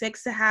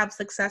 226, to have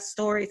success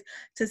stories,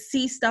 to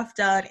see stuff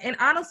done. And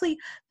honestly,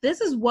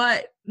 this is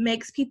what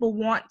makes people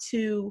want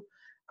to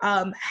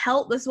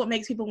help. This is what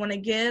makes people want to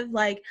give.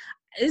 Like,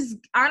 is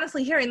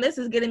honestly hearing this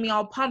is getting me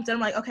all pumped. And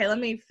I'm like, okay, let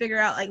me figure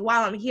out, like,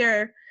 while I'm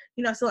here,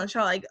 still in show,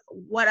 like,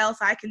 what else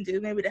I can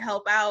do maybe to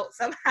help out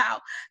somehow.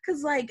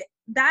 Because like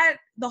that,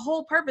 the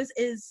whole purpose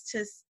is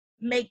to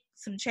make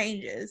some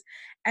changes.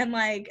 And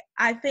like,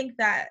 I think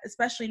that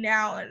especially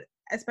now, and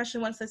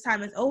especially once this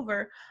time is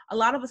over, a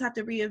lot of us have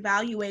to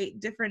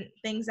reevaluate different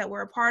things that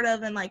we're a part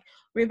of, and like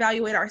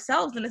reevaluate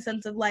ourselves in a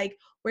sense of like,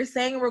 we're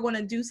saying we're going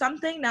to do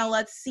something, now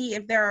let's see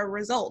if there are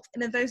results,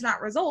 and if there's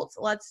not results,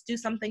 let's do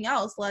something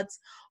else.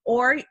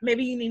 Or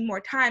maybe you need more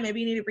time,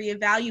 maybe you need to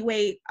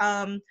reevaluate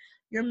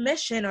your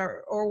mission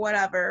or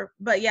whatever.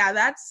 But yeah,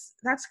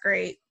 that's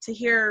great to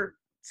hear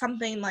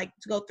something like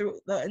to go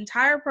through the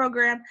entire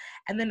program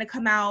and then to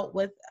come out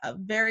with a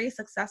very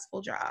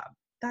successful job.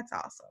 That's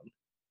awesome.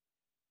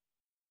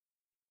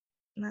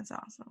 That's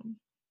awesome.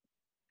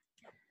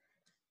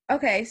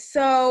 Okay,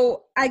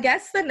 so I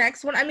guess the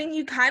next one, I mean,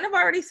 you kind of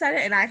already said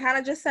it and I kind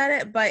of just said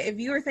it, but if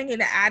you were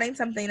thinking of adding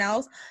something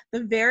else,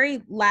 the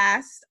very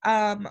last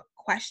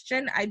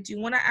question I do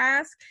want to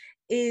ask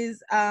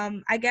is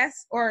I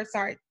guess, or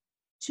sorry,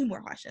 two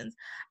more questions.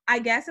 I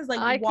guess is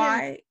like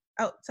what?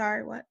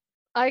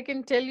 I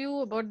can tell you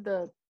about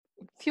the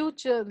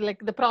future, like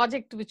the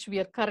project which we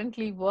are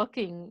currently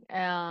working.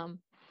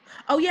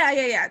 Oh,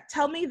 yeah.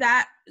 Tell me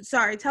that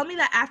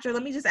after.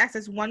 Let me just ask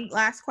this one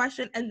last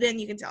question, and then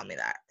you can tell me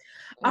that.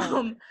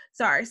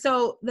 Sorry.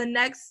 So the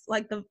next,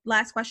 like the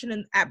last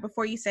question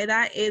before you say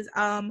that is,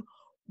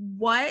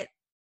 why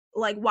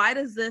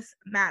does this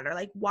matter?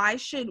 Like, why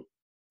should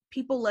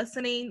people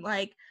listening,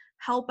 like,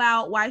 help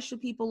out? Why should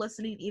people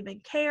listening even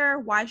care?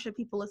 Why should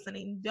people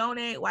listening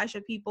donate? Why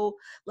should people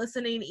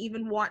listening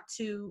even want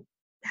to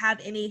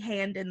have any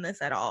hand in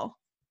this at all?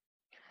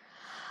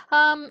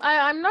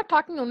 I'm not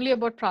talking only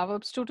about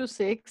Proverbs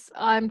 2-6.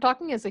 I'm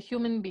talking as a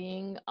human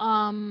being.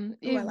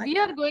 If we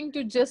are going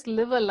to just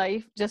live a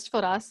life just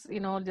for us,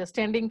 just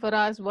standing for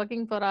us,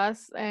 working for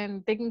us,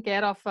 and taking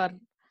care of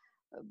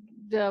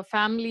the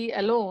family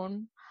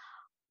alone,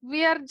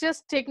 we are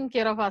just taking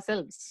care of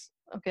ourselves.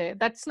 Okay,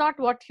 that's not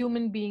what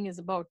human being is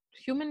about.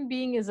 Human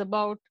being is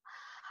about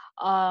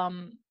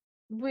human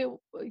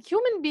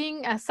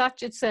being as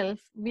such itself.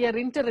 We are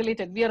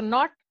interrelated. We are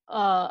not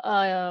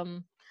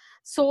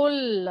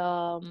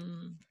soul.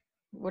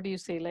 What do you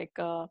say? Like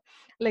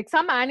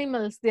some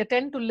animals, they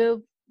tend to live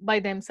by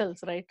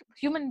themselves, right?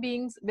 Human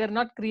beings, they're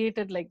not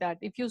created like that.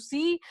 If you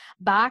see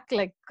back,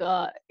 like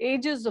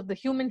ages of the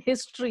human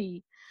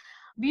history,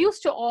 we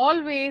used to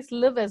always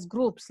live as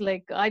groups.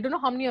 Like, I don't know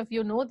how many of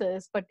you know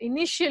this, but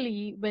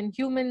initially when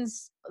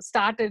humans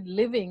started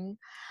living,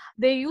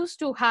 they used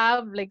to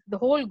have like the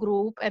whole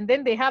group, and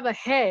then they have a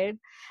head,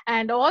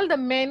 and all the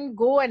men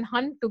go and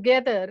hunt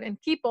together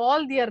and keep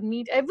all their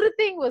meat.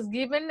 Everything was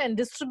given and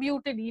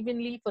distributed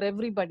evenly for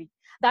everybody.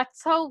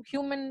 That's how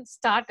humans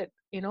started.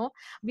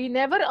 We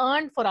never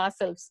earned for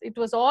ourselves. It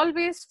was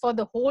always for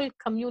the whole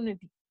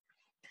community.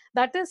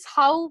 That is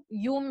how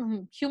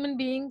human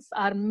beings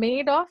are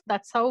made of.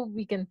 That's how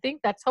we can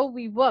think. That's how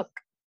we work.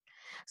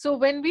 So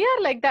when we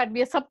are like that,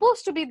 we are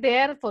supposed to be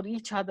there for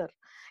each other.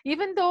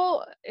 Even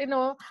though,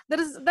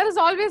 there is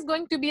always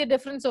going to be a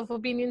difference of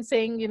opinion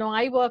saying,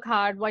 I work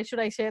hard, why should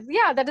I share?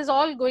 Yeah, that is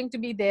all going to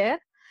be there.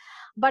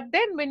 But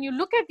then when you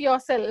look at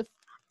yourself,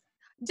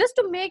 just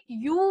to make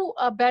you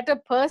a better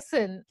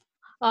person,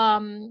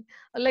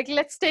 like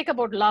let's take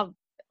about love.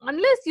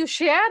 Unless you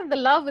share the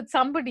love with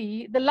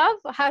somebody, the love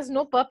has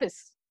no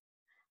purpose.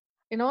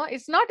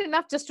 It's not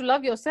enough just to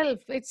love yourself.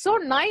 It's so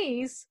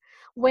nice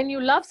when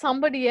you love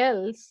somebody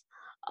else.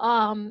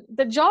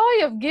 The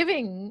joy of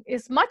giving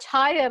is much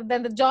higher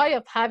than the joy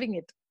of having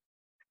it.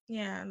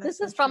 Yeah, this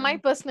is from my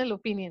personal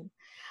opinion.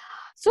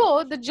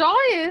 So the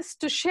joy is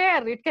to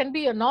share. It can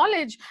be a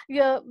knowledge.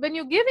 When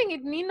you're giving,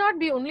 it need not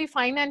be only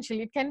financial.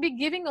 It can be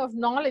giving of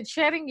knowledge,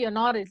 sharing your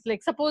knowledge.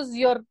 Like suppose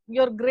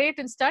you're great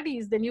in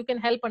studies, then you can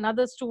help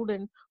another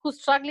student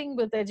who's struggling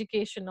with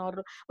education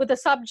or with a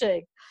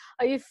subject.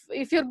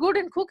 If you're good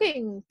in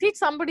cooking, teach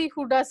somebody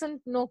who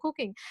doesn't know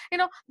cooking.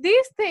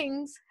 These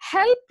things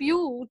help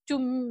you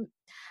to,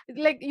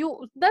 like,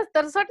 there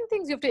are certain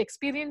things you have to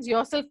experience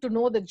yourself to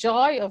know the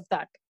joy of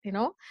that.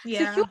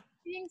 Yeah. So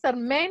beings are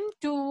meant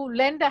to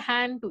lend a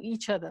hand to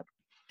each other.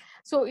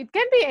 So it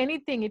can be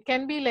anything. It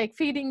can be like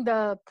feeding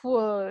the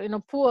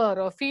poor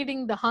or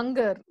feeding the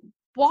hunger,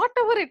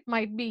 whatever it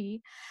might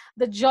be.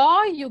 The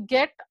joy you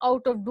get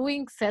out of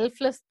doing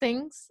selfless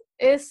things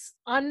is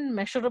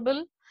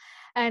unmeasurable.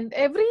 And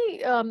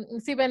every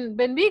see,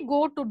 when we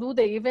go to do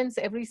the events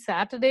every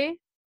Saturday,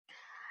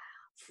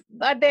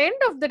 at the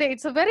end of the day,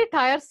 it's a very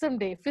tiresome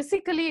day.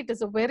 Physically, it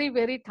is a very,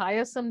 very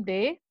tiresome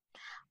day.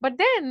 But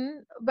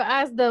then,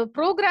 as the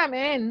program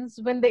ends,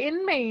 when the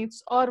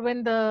inmates or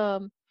when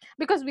the,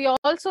 because we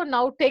also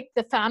now take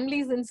the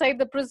families inside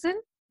the prison,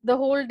 the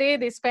whole day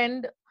they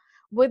spend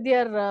with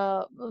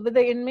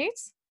the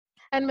inmates.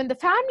 And when the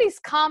families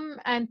come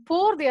and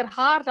pour their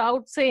heart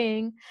out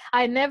saying,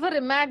 I never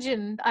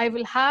imagined I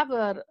will have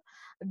a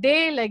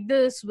day like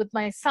this with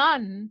my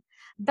son,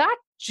 that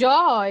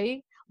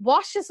joy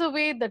washes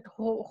away that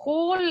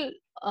whole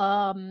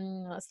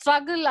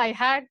struggle I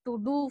had to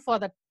do for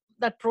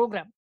that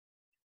program.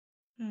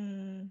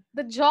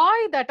 The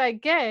joy that I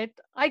get,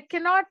 I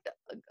cannot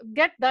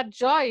get that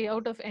joy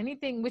out of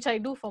anything which I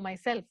do for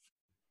myself.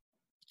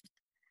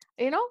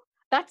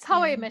 That's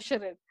how I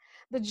measure it.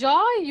 The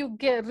joy you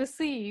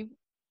receive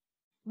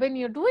when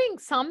you're doing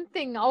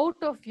something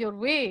out of your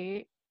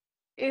way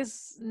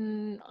is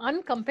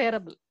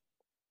uncomparable.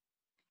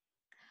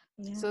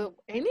 So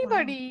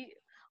anybody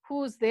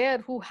who's there,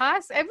 who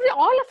has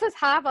all of us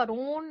have our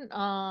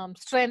own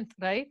strength,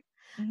 right?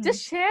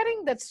 Just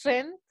sharing that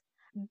strength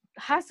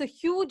has a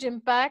huge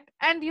impact,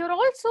 and you're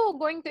also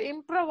going to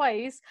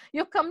improvise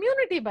your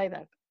community by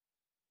that.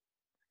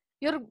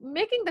 You're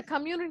making the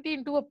community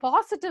into a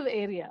positive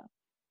area,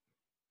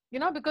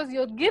 because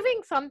you're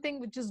giving something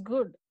which is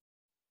good.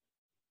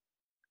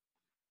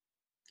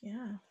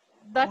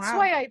 That's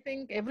why I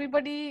think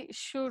everybody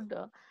should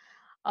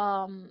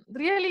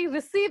really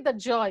receive the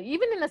joy.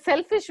 Even in a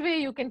selfish way,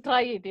 you can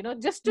try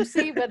it, just to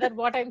see whether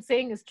what I'm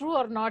saying is true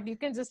or not. You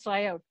can just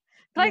try out.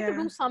 Try to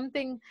do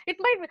something. It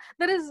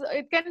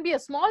can be a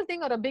small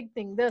thing or a big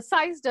thing. The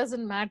size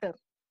doesn't matter.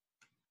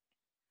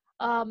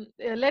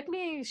 Let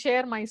me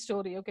share my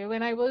story. Okay,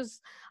 when I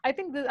was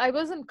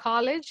in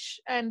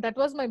college, and that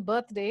was my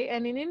birthday.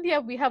 And in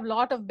India, we have a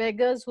lot of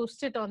beggars who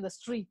sit on the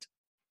street.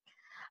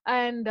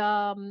 And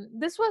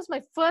this was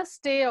my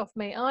first day of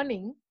my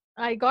earning.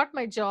 I got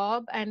my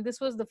job, and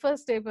this was the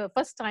first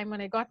time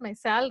when I got my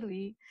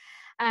salary.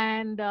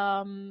 And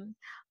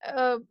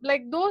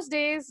like those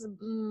days,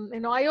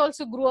 I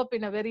also grew up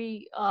in a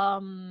very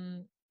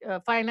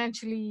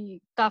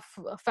financially tough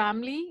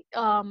family.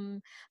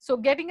 So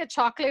getting a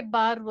chocolate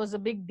bar was a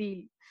big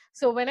deal.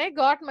 So when I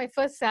got my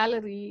first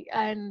salary,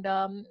 and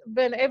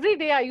when every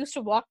day I used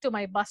to walk to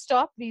my bus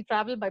stop, we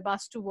travel by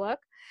bus to work,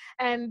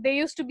 and there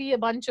used to be a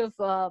bunch of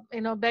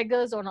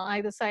beggars on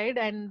either side,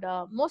 and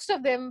most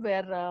of them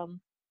were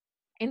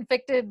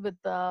infected with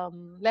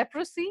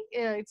leprosy.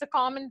 It's a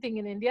common thing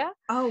in India.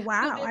 Oh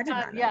wow, So I did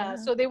not know that.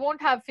 so they won't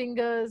have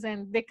fingers,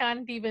 and they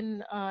can't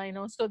even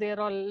so they're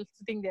all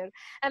sitting there.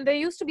 And there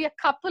used to be a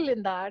couple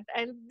in that,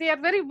 and they are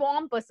very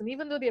warm person.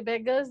 Even though they're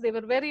beggars, they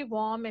were very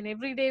warm, and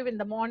every day in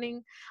the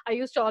morning I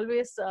used to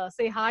always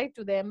say hi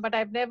to them. But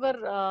I've never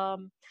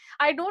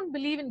I don't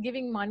believe in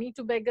giving money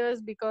to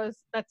beggars,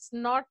 because that's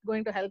not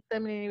going to help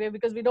them in any way,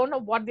 because we don't know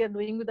what they're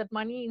doing with that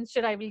money.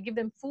 Instead, I will give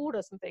them food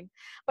or something.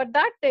 But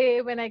that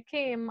day when I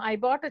came, I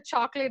bought a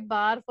chocolate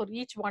bar for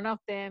each one of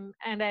them,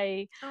 and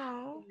I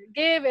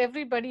gave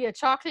everybody a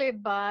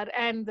chocolate bar,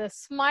 and the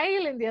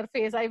smile in their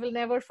face, I will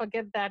never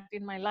forget that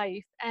in my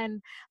life.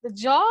 And the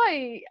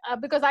joy,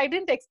 because I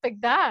didn't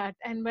expect that.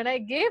 And when I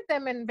gave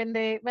them, and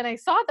when I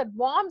saw that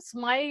warm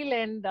smile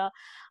and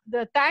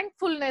the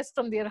thankfulness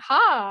from their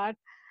heart,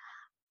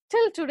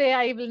 till today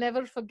I will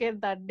never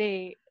forget that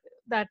day.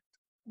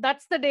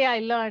 That's the day I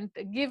learned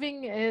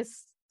giving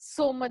is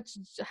so much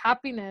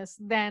happiness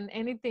than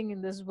anything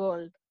in this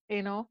world.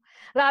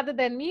 Rather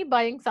than me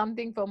buying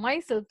something for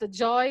myself, the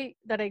joy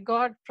that I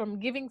got from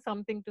giving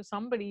something to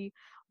somebody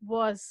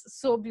was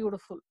so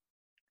beautiful.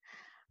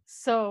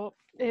 So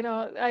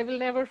I will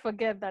never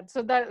forget that.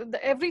 So that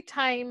every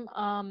time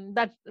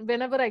that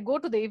whenever I go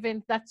to the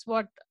event, that's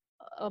what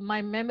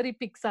my memory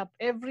picks up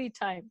every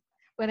time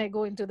when I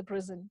go into the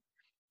prison.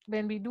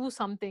 When we do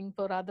something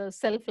for others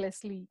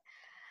selflessly,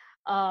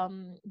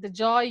 the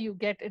joy you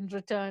get in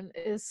return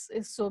is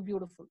so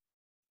beautiful.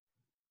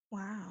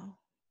 Wow,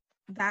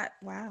 that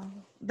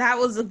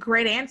was a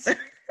great answer.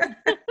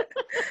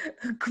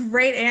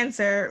 Great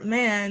answer,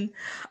 man.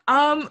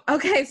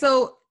 Okay,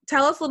 so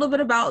tell us a little bit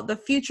about the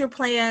future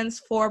plans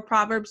for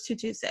Proverbs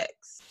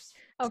 226.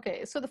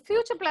 Okay, so the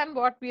future plan,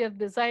 what we are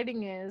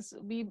deciding is,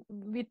 we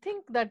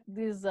think that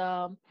these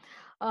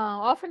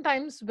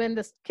oftentimes when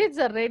the kids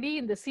are ready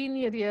in the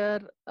senior year,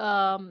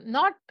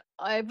 not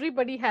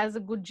everybody has a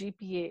good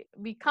GPA.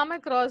 We come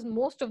across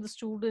most of the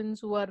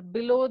students who are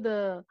below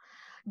the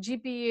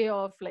GPA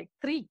of like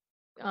 3,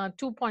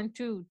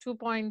 2.2,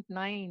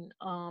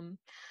 2.9.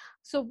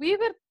 So we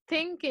were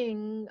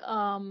thinking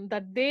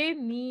that they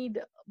need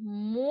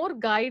more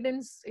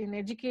guidance in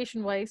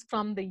education wise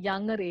from the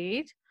younger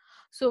age.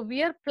 So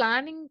we are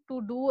planning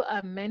to do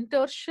a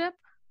mentorship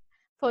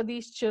for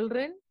these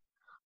children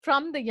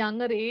from the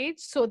younger age,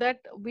 so that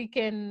we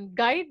can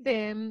guide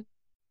them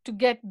to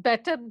get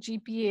better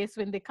GPAs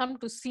when they come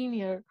to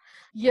senior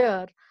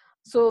year.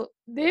 So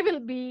they will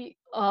be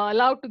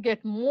allowed to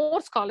get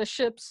more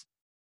scholarships,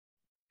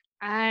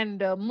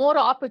 and more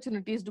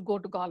opportunities to go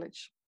to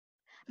college.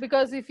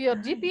 Because if your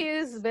GPA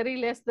is Nice. very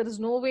less, there is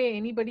no way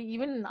anybody,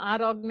 even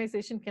our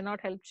organization,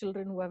 cannot help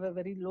children who have a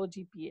very low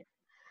GPA.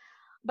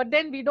 But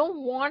then we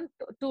don't want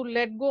to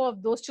let go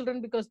of those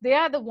children, because they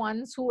are the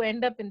ones who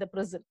end up in the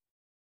prison.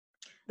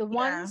 The Yeah.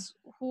 ones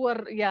who are,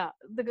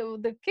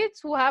 the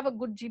kids who have a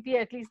good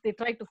GPA, at least they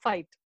try to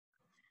fight.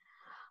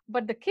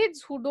 But the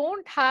kids who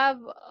don't have,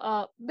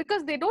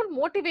 because they don't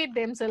motivate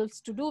themselves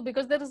to do,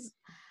 because there is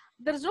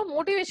no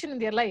motivation in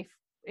their life.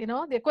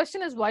 Their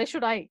question is, why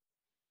should I?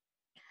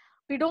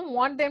 We don't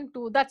want them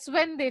to. That's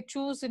when they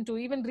choose into.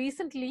 Even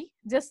recently,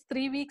 just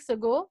 3 weeks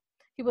ago,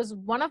 he was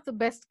one of the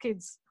best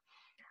kids.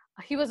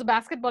 He was a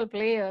basketball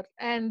player,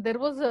 and there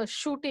was a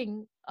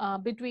shooting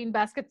between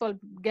basketball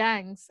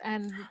gangs,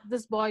 and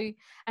this boy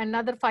and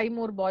another 5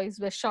 more boys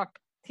were shot.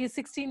 He's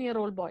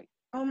 16-year-old boy.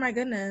 Oh my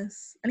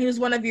goodness. And he was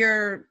one of the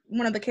Yes,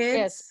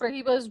 kids?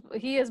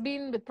 he has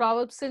been with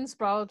Proverbs since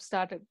Proverbs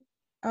started,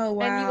 Oh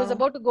and he was wow.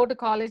 about to go to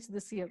college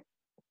this year.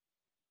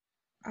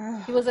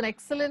 Oh, He was an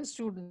excellent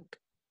student.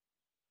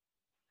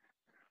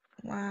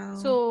 wow.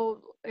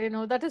 So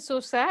that is so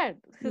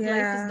sad. His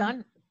life is Yeah.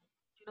 done.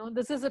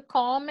 This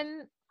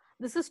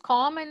is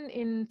common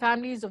in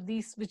families of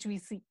these which we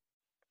see.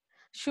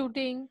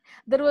 Shooting.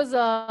 There was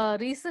a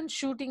recent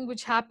shooting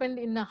which happened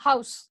in a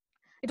house.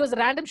 It was a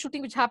random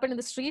shooting which happened in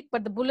the street,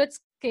 but the bullets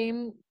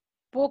came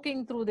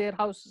poking through their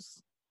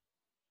houses.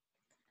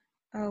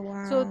 Oh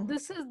So wow.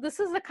 this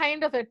is the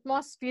kind of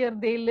atmosphere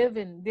they live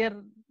in.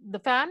 The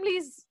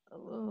families,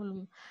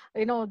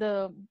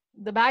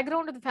 the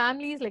background of the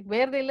families, like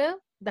where they live,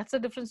 that's a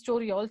different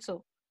story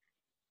also.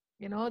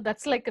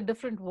 That's like a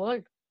different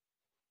world.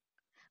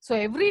 So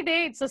every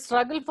day it's a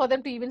struggle for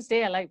them to even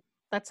stay alive.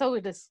 That's how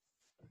it is.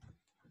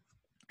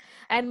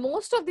 And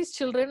most of these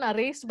children are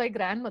raised by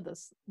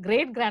grandmothers,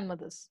 great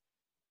grandmothers,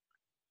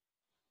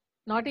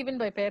 not even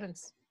by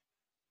parents.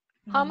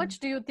 How much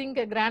do you think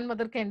a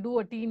grandmother can do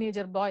a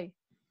teenager boy?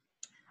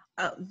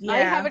 Oh I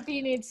have yeah. a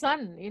teenage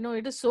son.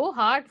 It is so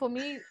hard for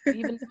me,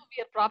 even though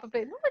we are proper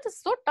parents. No, it is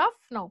so tough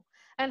now.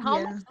 And how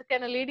much Yeah.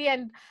 can a lady,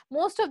 and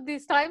most of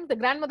these times, the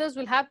grandmothers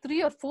will have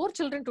 3 or 4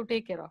 children to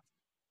take care of.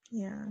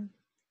 Yeah.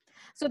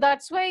 So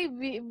that's why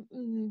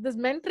this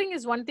mentoring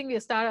is one thing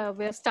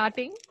we're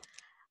starting.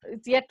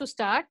 It's yet to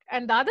start.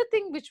 And the other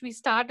thing which we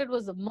started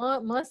was the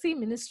Mercy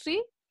Ministry,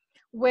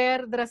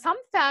 where there are some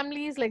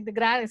families like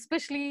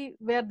especially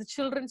where the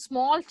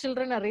small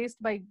children are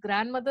raised by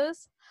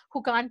grandmothers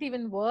who can't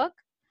even work.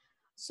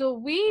 So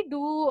we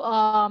do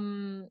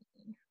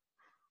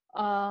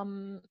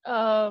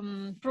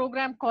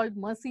program called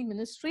Mercy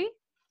Ministry,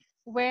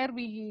 where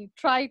we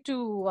try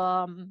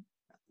to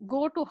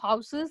go to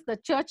houses, the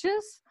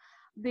churches.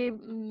 They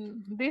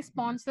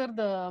sponsor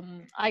the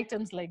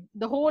items, like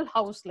the whole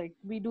house. Like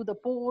we do the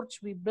porch,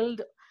 we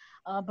build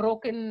a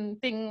broken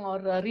thing,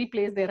 or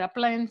replace their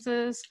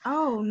appliances.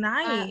 Oh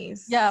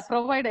Yeah, nice.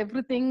 provide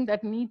everything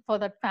that need for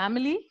that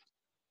family.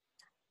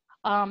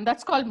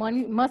 That's called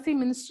Mercy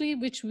Ministry,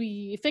 which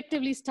we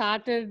effectively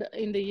started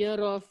in the year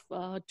of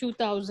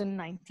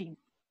 2019.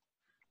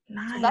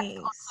 So that's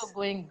also Nice.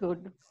 going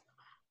good.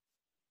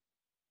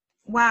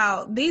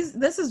 Wow.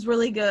 This is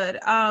really good.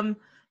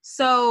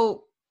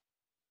 So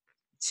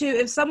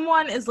if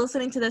someone is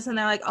listening to this and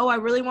they're like, oh, I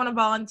really want to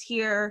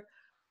volunteer,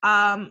 oh,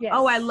 I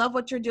Yes. love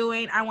what you're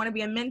doing, I want to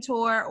be a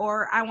mentor,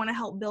 or I want to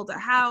help build a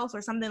house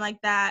or something like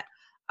that,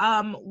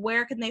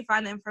 where can they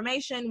find the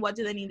information? What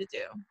do they need to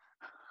do?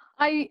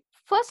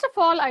 First of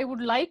all, I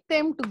would like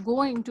them to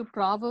go into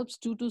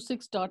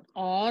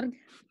proverbs226.org,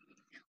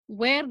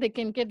 where they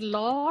can get a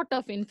lot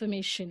of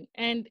information,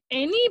 and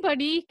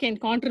anybody can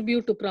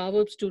contribute to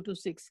Proverbs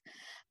 226.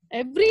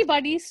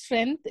 Everybody's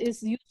strength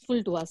is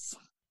useful to us.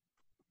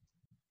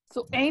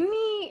 So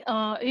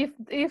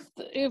if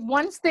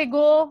once they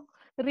go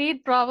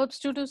read Proverbs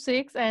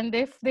 226, and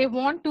if they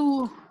want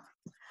to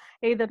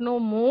either know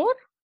more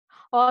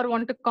or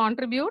want to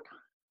contribute,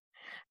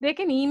 they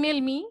can email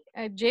me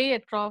at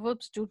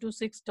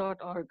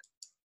j@proverbs226.org.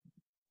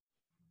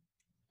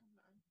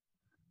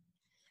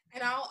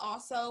 And I'll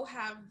also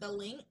have the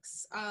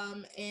links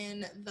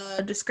in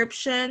the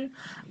description,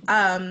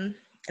 in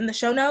the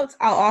show notes.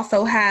 I'll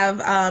also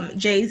have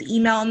Jay's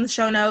email in the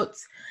show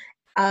notes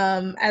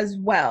as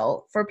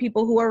well, for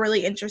people who are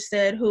really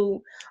interested,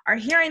 who are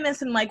hearing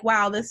this and like,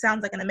 wow, this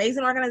sounds like an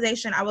amazing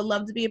organization. I would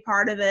love to be a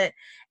part of it.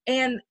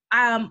 And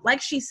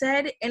like she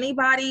said,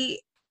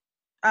 anybody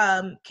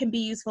can be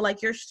useful.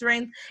 Like your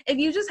strength, if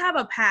you just have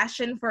a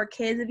passion for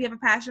kids, if you have a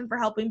passion for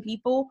helping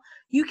people,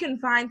 you can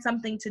find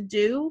something to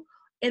do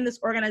in this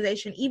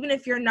organization. Even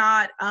if you're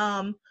not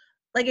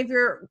like, if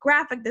you're a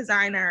graphic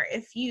designer,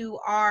 if you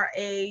are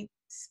a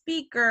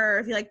speaker,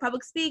 if you like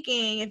public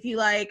speaking, if you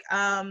like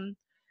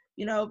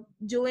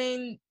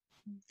doing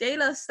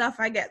data stuff,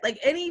 I get like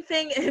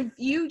anything. If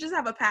you just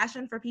have a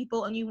passion for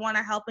people and you want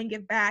to help and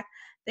give back,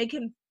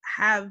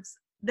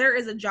 there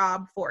is a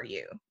job for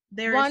you.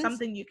 There is Once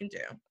something you can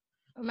do.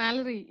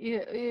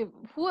 Mallory,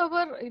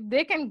 whoever, if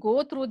they can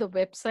go through the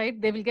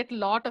website, they will get a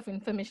lot of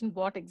information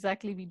what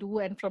exactly we do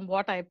and from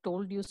what I've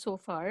told you so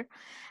far.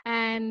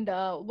 And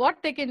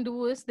what they can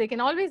do is they can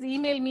always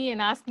email me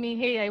and ask me,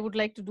 hey, I would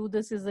like to do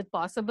this. Is it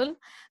possible?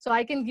 So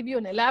I can give you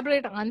an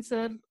elaborate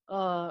answer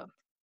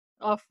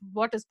of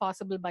what is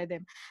possible by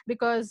them,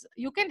 because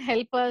you can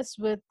help us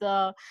with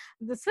the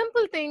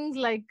simple things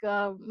like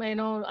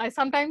I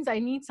sometimes I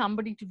need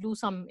somebody to do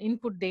some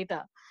input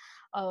data.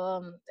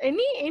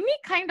 Any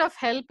kind of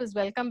help is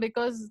welcome,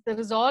 because there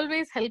is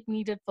always help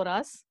needed for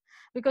us,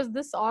 because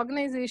this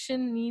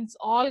organization needs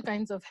all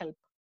kinds of help,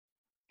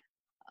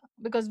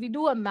 because we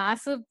do a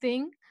massive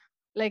thing.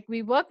 Like,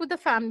 we work with the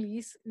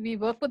families, we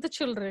work with the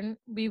children,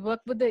 we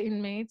work with the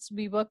inmates,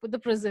 we work with the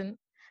prison.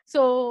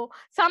 So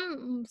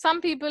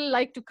some people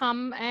like to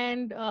come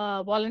and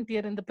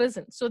volunteer in the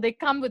prison, so they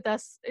come with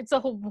us. It's a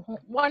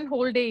one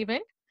whole day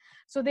event,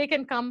 so they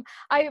can come.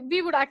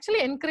 We would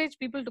actually encourage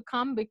people to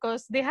come,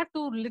 because they have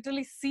to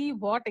literally see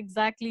what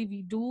exactly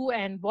we do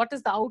and what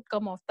is the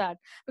outcome of that,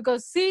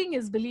 because seeing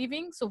is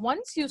believing. So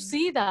once you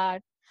see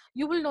that,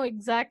 you will know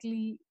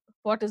exactly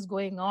what is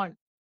going on.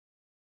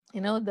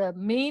 The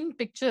main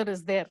picture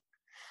is there.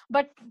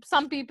 But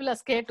some people are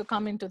scared to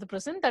come into the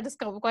prison. That is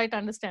quite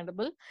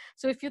understandable.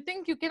 So if you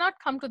think you cannot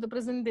come to the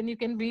prison, then you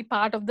can be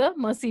part of the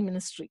mercy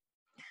ministry,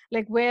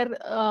 like where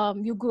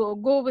you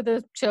go with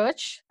the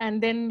church,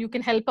 and then you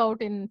can help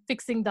out in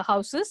fixing the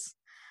houses,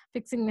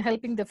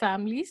 helping the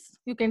families.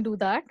 You can do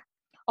that.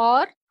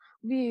 Or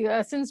we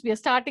since we are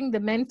starting the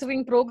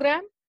mentoring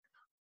program,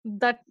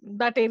 that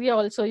area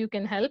also you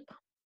can help.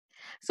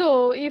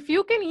 So if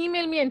you can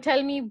email me and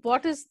tell me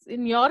what is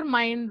in your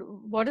mind,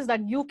 what is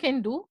that you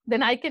can do,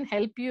 then I can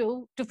help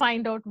you to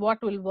find out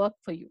what will work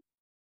for you.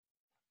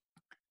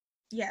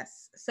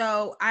 Yes.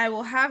 So I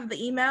will have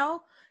the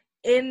email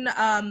in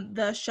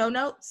the show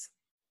notes.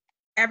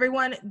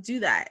 Everyone, do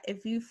that.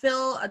 If you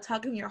feel a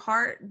tug in your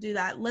heart, do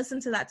that.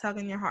 Listen to that tug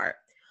in your heart.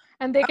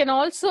 And they can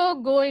also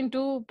go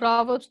into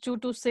Proverbs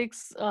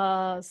 226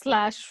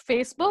 slash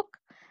Facebook.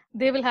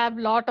 They will have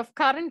a lot of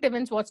current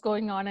events, what's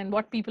going on and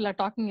what people are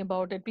talking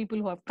about it, people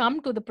who have come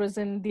to the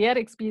prison, their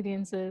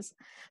experiences,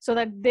 so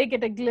that they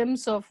get a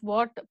glimpse of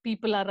what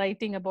people are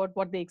writing about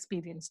what they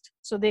experienced.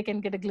 So they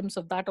can get a glimpse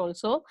of that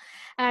also.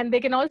 And they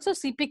can also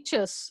see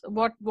pictures.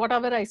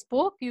 Whatever I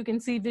spoke, you can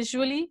see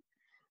visually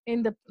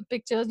in the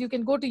pictures. You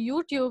can go to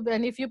YouTube,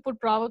 and if you put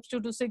Proverbs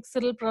 226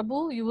 Cyril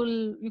Prabhu,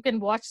 you can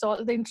watch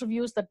all the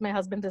interviews that my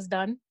husband has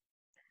done.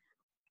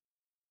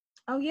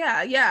 Oh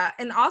yeah.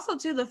 And also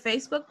to the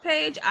Facebook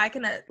page, I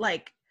can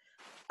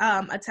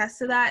attest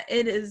to that.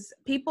 It is,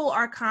 people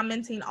are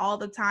commenting all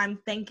the time,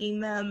 thanking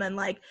them, and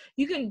like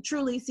you can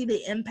truly see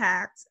the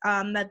impact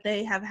that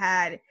they have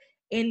had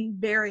in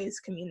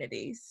various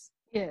communities.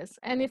 Yes,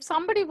 and if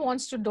somebody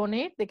wants to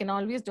donate, they can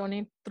always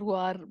donate through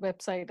our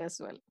website as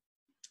well.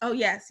 Oh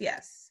yes.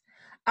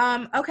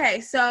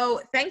 Okay, so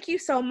thank you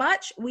so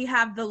much. We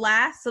have the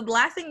last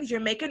thing is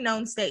your make a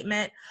known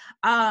statement.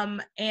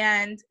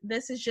 And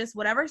this is just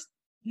whatever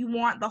you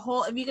want.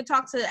 If you could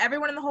talk to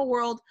everyone in the whole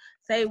world,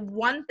 say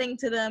one thing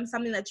to them,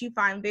 something that you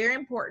find very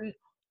important,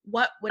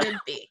 what would it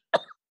be?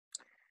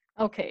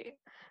 Okay,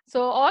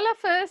 so all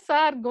of us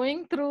are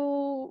going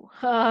through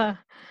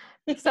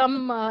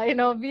some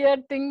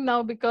weird thing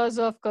now because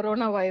of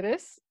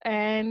coronavirus.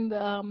 And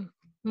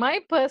my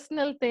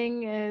personal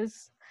thing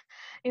is,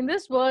 in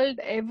this world,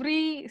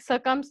 every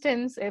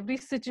circumstance, every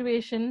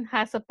situation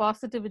has a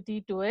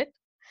positivity to it.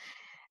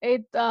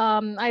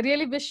 I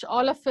really wish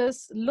all of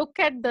us look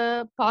at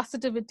the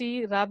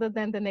positivity rather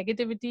than the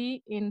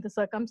negativity in the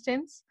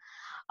circumstance.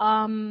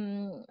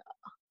 um,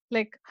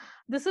 like,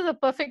 this is a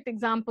perfect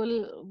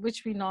example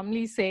which we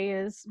normally say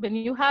is, when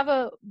you have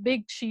a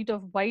big sheet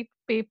of white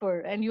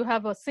paper and you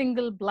have a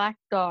single black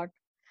dot,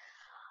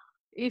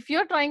 if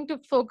you're trying to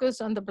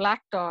focus on the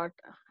black dot,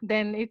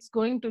 then it's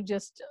going to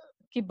just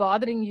keep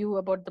bothering you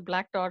about the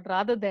black dot,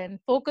 rather than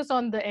focus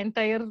on the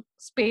entire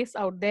space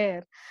out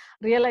there,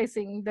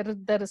 realizing that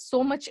there is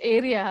so much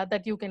area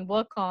that you can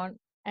work on,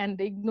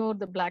 and ignore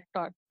the black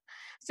dot.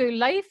 So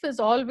life is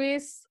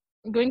always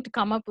going to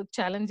come up with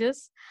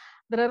challenges.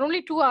 There are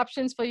only two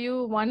options for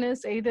you. One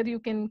is, either you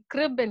can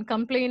crib and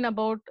complain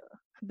about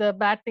the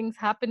bad things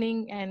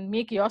happening and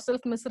make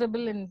yourself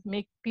miserable and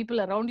make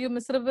people around you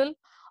miserable,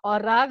 or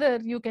rather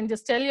you can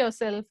just tell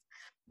yourself,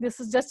 this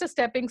is just a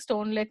stepping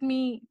stone, let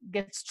me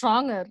get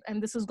stronger,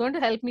 and this is going to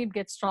help me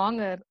get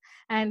stronger,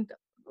 and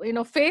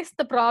face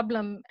the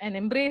problem and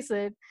embrace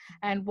it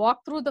and walk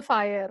through the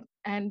fire.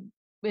 And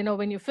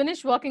when you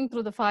finish walking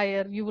through the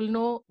fire, you will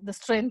know the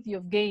strength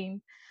you've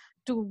gained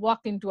to walk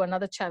into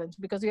another challenge,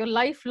 because your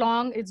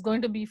lifelong, it's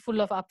going to be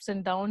full of ups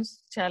and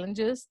downs,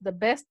 challenges. The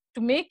best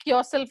to make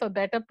yourself a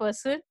better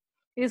person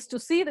is to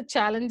see the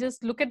challenges,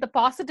 look at the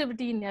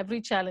positivity in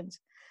every challenge.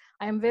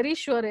 I am very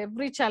sure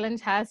every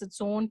challenge has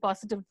its own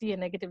positivity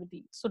and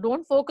negativity. So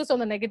don't focus on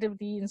the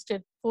negativity,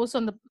 instead focus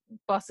on the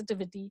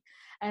positivity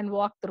and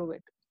walk through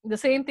it. The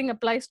same thing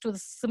applies to the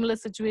similar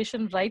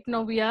situation right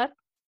now we are.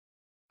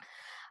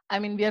 I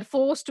mean, we are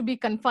forced to be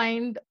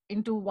confined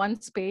into one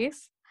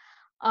space.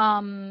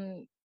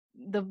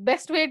 The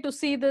best way to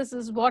see this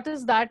is, what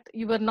is that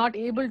you were not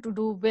able to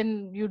do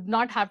when you did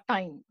not have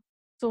time?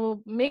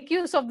 So make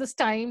use of this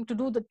time to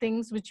do the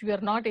things which we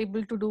are not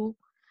able to do.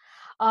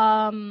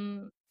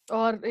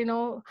 Or,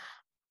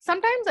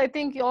 sometimes I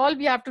think all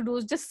we have to do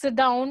is just sit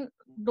down,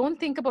 don't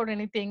think about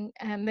anything,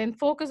 and then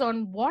focus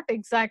on what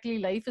exactly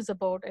life is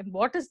about and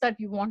what is that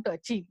you want to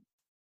achieve.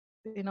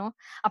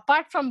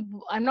 Apart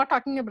from, I'm not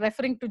talking about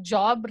referring to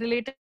job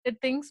related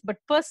things, but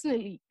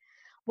personally,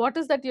 what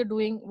is that you're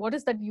doing? What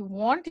is that you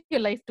want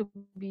your life to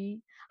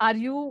be? Are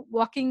you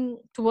walking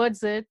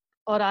towards it,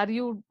 or are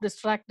you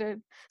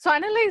distracted? So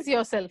analyze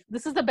yourself.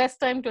 This is the best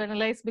time to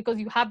analyze, because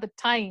you have the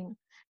time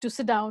to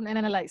sit down and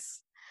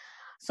analyze.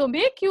 So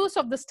make use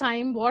of this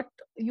time, what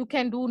you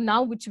can do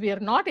now which we are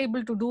not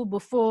able to do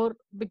before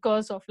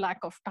because of lack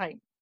of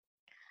time.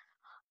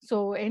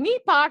 So any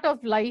part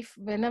of life,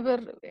 whenever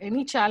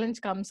any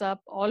challenge comes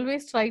up,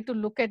 always try to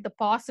look at the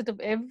positive.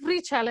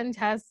 Every challenge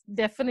has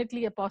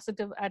definitely a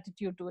positive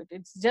attitude to it.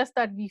 It's just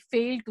that we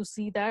fail to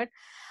see that.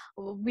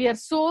 We are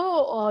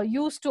so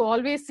used to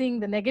always seeing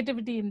the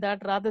negativity in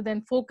that rather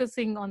than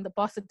focusing on the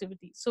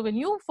positivity. So when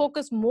you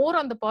focus more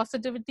on the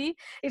positivity,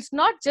 it's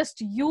not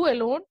just you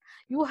alone.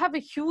 You have a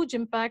huge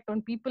impact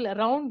on people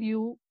around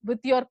you with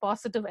your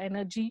positive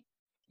energy.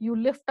 You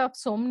lift up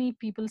so many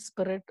people's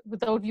spirit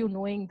without you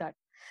knowing that.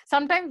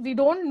 Sometimes we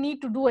don't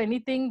need to do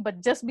anything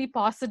but just be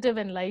positive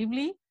and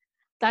lively.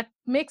 That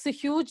makes a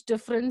huge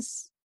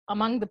difference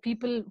among the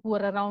people who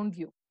are around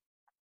you.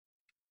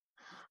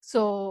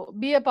 So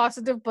be a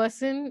positive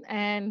person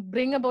and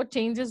bring about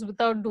changes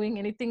without doing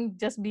anything,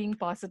 just being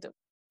positive.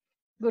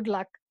 Good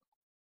luck.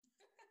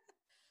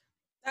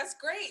 That's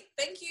great.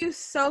 Thank you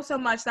so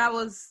much. That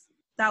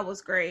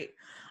was great.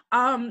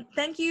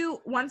 Thank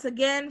you once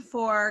again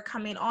for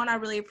coming on. I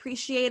really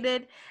appreciate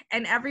it.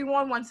 And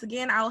everyone, once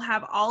again, I'll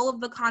have all of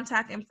the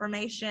contact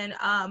information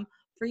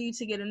for you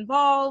to get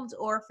involved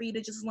or for you to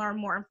just learn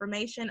more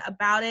information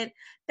about it.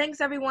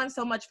 Thanks everyone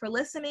so much for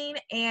listening,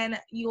 and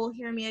you'll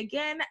hear me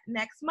again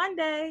next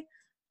Monday.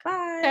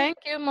 Bye. Thank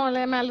you,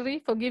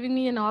 Mallory, for giving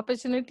me an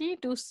opportunity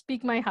to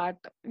speak my heart.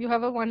 You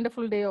have a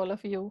wonderful day, all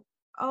of you.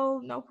 Oh,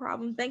 no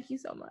problem. Thank you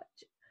so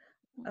much.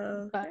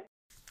 Bye.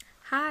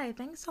 Hi,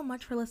 thanks so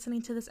much for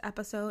listening to this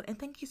episode, and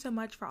thank you so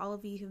much for all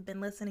of you who've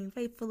been listening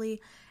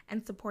faithfully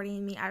and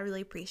supporting me. I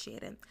really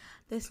appreciate it.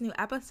 This new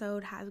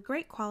episode has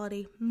great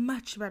quality,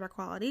 much better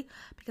quality,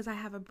 because I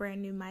have a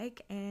brand new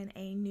mic and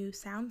a new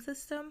sound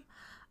system.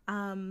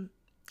 I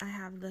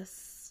have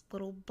this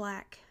little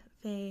black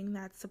thing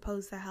that's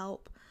supposed to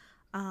help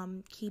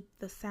keep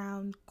the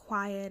sound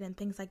quiet and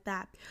things like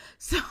that.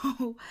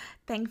 So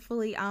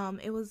thankfully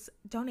it was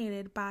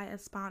donated by a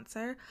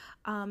sponsor,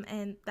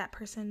 and that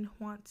person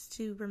wants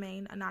to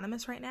remain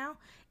anonymous right now.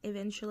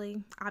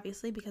 Eventually,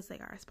 obviously, because they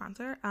are a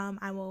sponsor,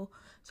 I will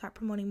start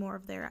promoting more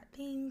of their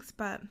things.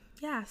 But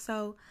yeah,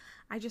 so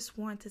I just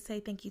want to say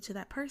thank you to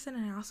that person,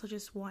 and I also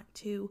just want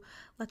to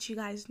let you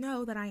guys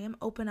know that I am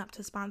open up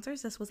to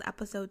sponsors. This was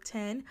episode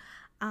 10.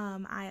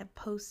 I have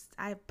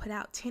put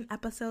out 10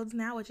 episodes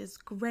now, which is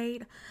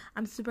great.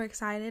 I'm super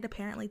excited.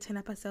 Apparently 10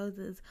 episodes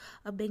is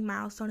a big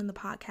milestone in the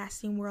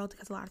podcasting world,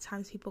 because a lot of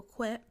times people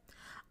quit.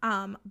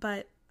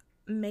 But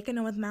Make It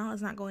Known with Mal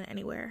is not going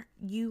anywhere.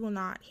 You will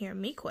not hear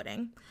me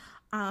quitting,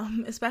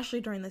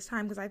 especially during this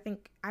time, because I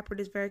think I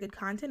produce very good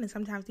content, and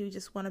sometimes you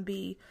just want to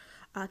be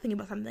thinking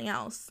about something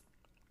else.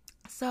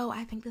 So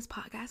I think this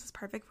podcast is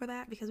perfect for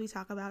that, because we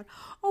talk about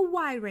a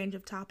wide range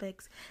of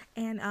topics,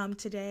 and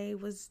today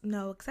was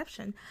no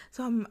exception.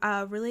 So I'm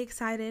really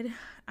excited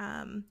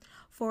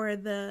for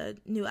the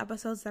new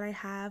episodes that I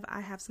have.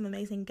 I have some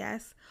amazing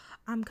guests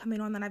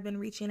coming on that I've been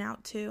reaching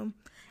out to,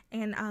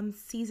 and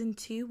season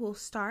 2 will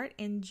start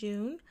in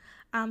June.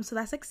 So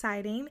that's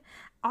exciting.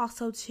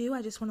 Also, too,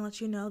 I just want to let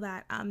you know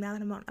that now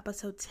that I'm on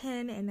episode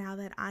 10, and now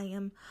that I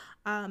am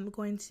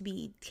going to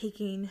be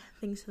taking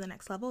things to the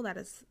next level, that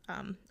is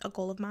a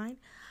goal of mine,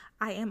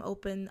 I am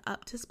open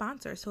up to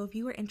sponsors. So if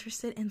you are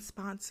interested in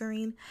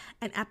sponsoring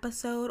an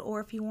episode, or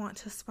if you want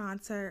to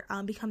sponsor,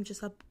 become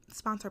just a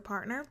sponsor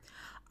partner,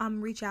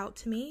 reach out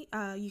to me.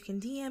 You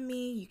can DM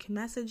me, you can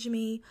message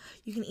me,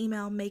 you can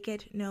email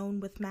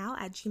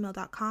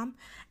makeitknownwithmal@gmail.com,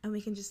 and we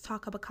can just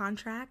talk up a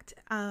contract.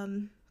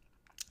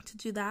 To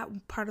do that,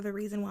 part of the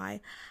reason why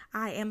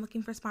I am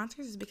looking for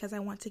sponsors is because I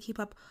want to keep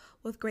up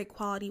with great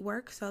quality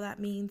work. So that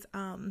means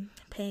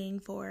paying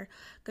for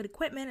good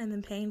equipment, and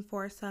then paying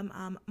for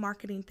some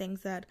marketing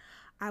things that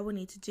I would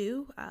need to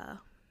do.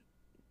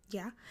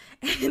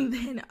 And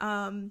then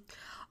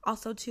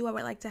also too, I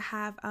would like to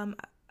have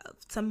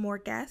some more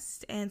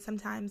guests, and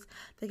sometimes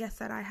the guests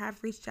that I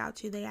have reached out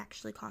to, they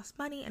actually cost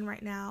money, and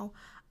right now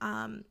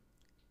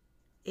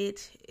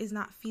it is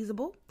not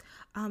feasible.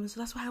 So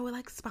that's why I would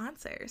like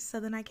sponsors, so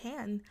then I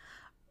can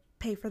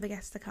pay for the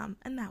guests to come,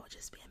 and that would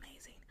just be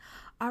amazing.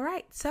 All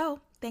right, so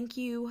thank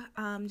you.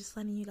 Just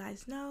letting you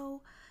guys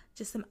know,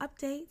 just some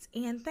updates,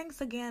 and thanks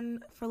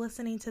again for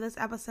listening to this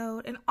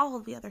episode and all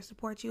of the other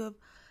support you have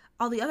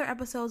all the other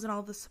episodes and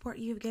all the support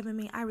you've given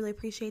me. I really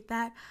appreciate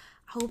that.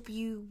 I hope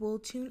you will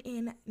tune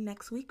in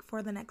next week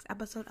for the next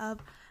episode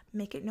of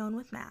Make It Known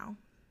with Mal.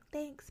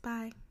 Thanks.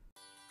 Bye.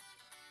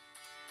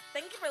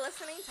 Thank you for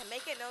listening to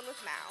Make It Known with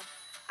Mal.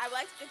 I would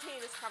like to continue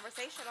this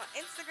conversation on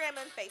Instagram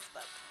and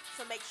Facebook,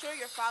 so make sure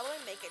you're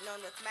following Make It Known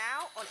with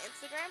Mal on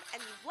Instagram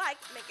and you like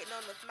Make It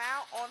Known with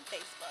Mal on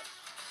Facebook.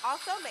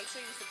 Also, make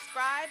sure you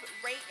subscribe,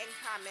 rate, and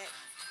comment.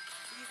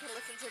 You can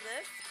listen to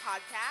this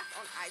podcast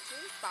on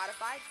iTunes,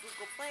 Spotify,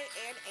 Google Play,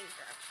 and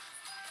Anchor.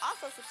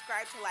 Also,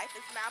 subscribe to Life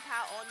is Mal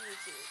Pal on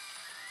YouTube.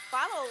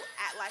 Follow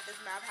at Life is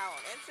Mal Pal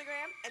on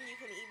Instagram, and you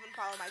can even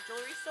follow my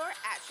jewelry store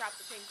at Shop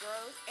the Pink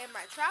Rose and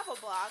my travel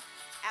blog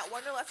at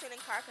Wanderlusting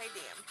and Carpe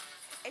Diem.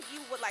 If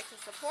you would like to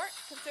support,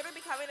 consider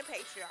becoming a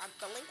Patreon.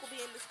 The link will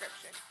be in the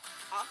description.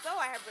 Also,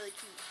 I have really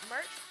cute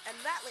merch, and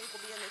that link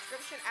will be in the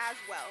description as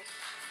well.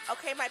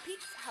 Okay, my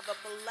peeps, have a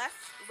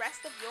blessed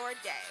rest of your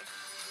day.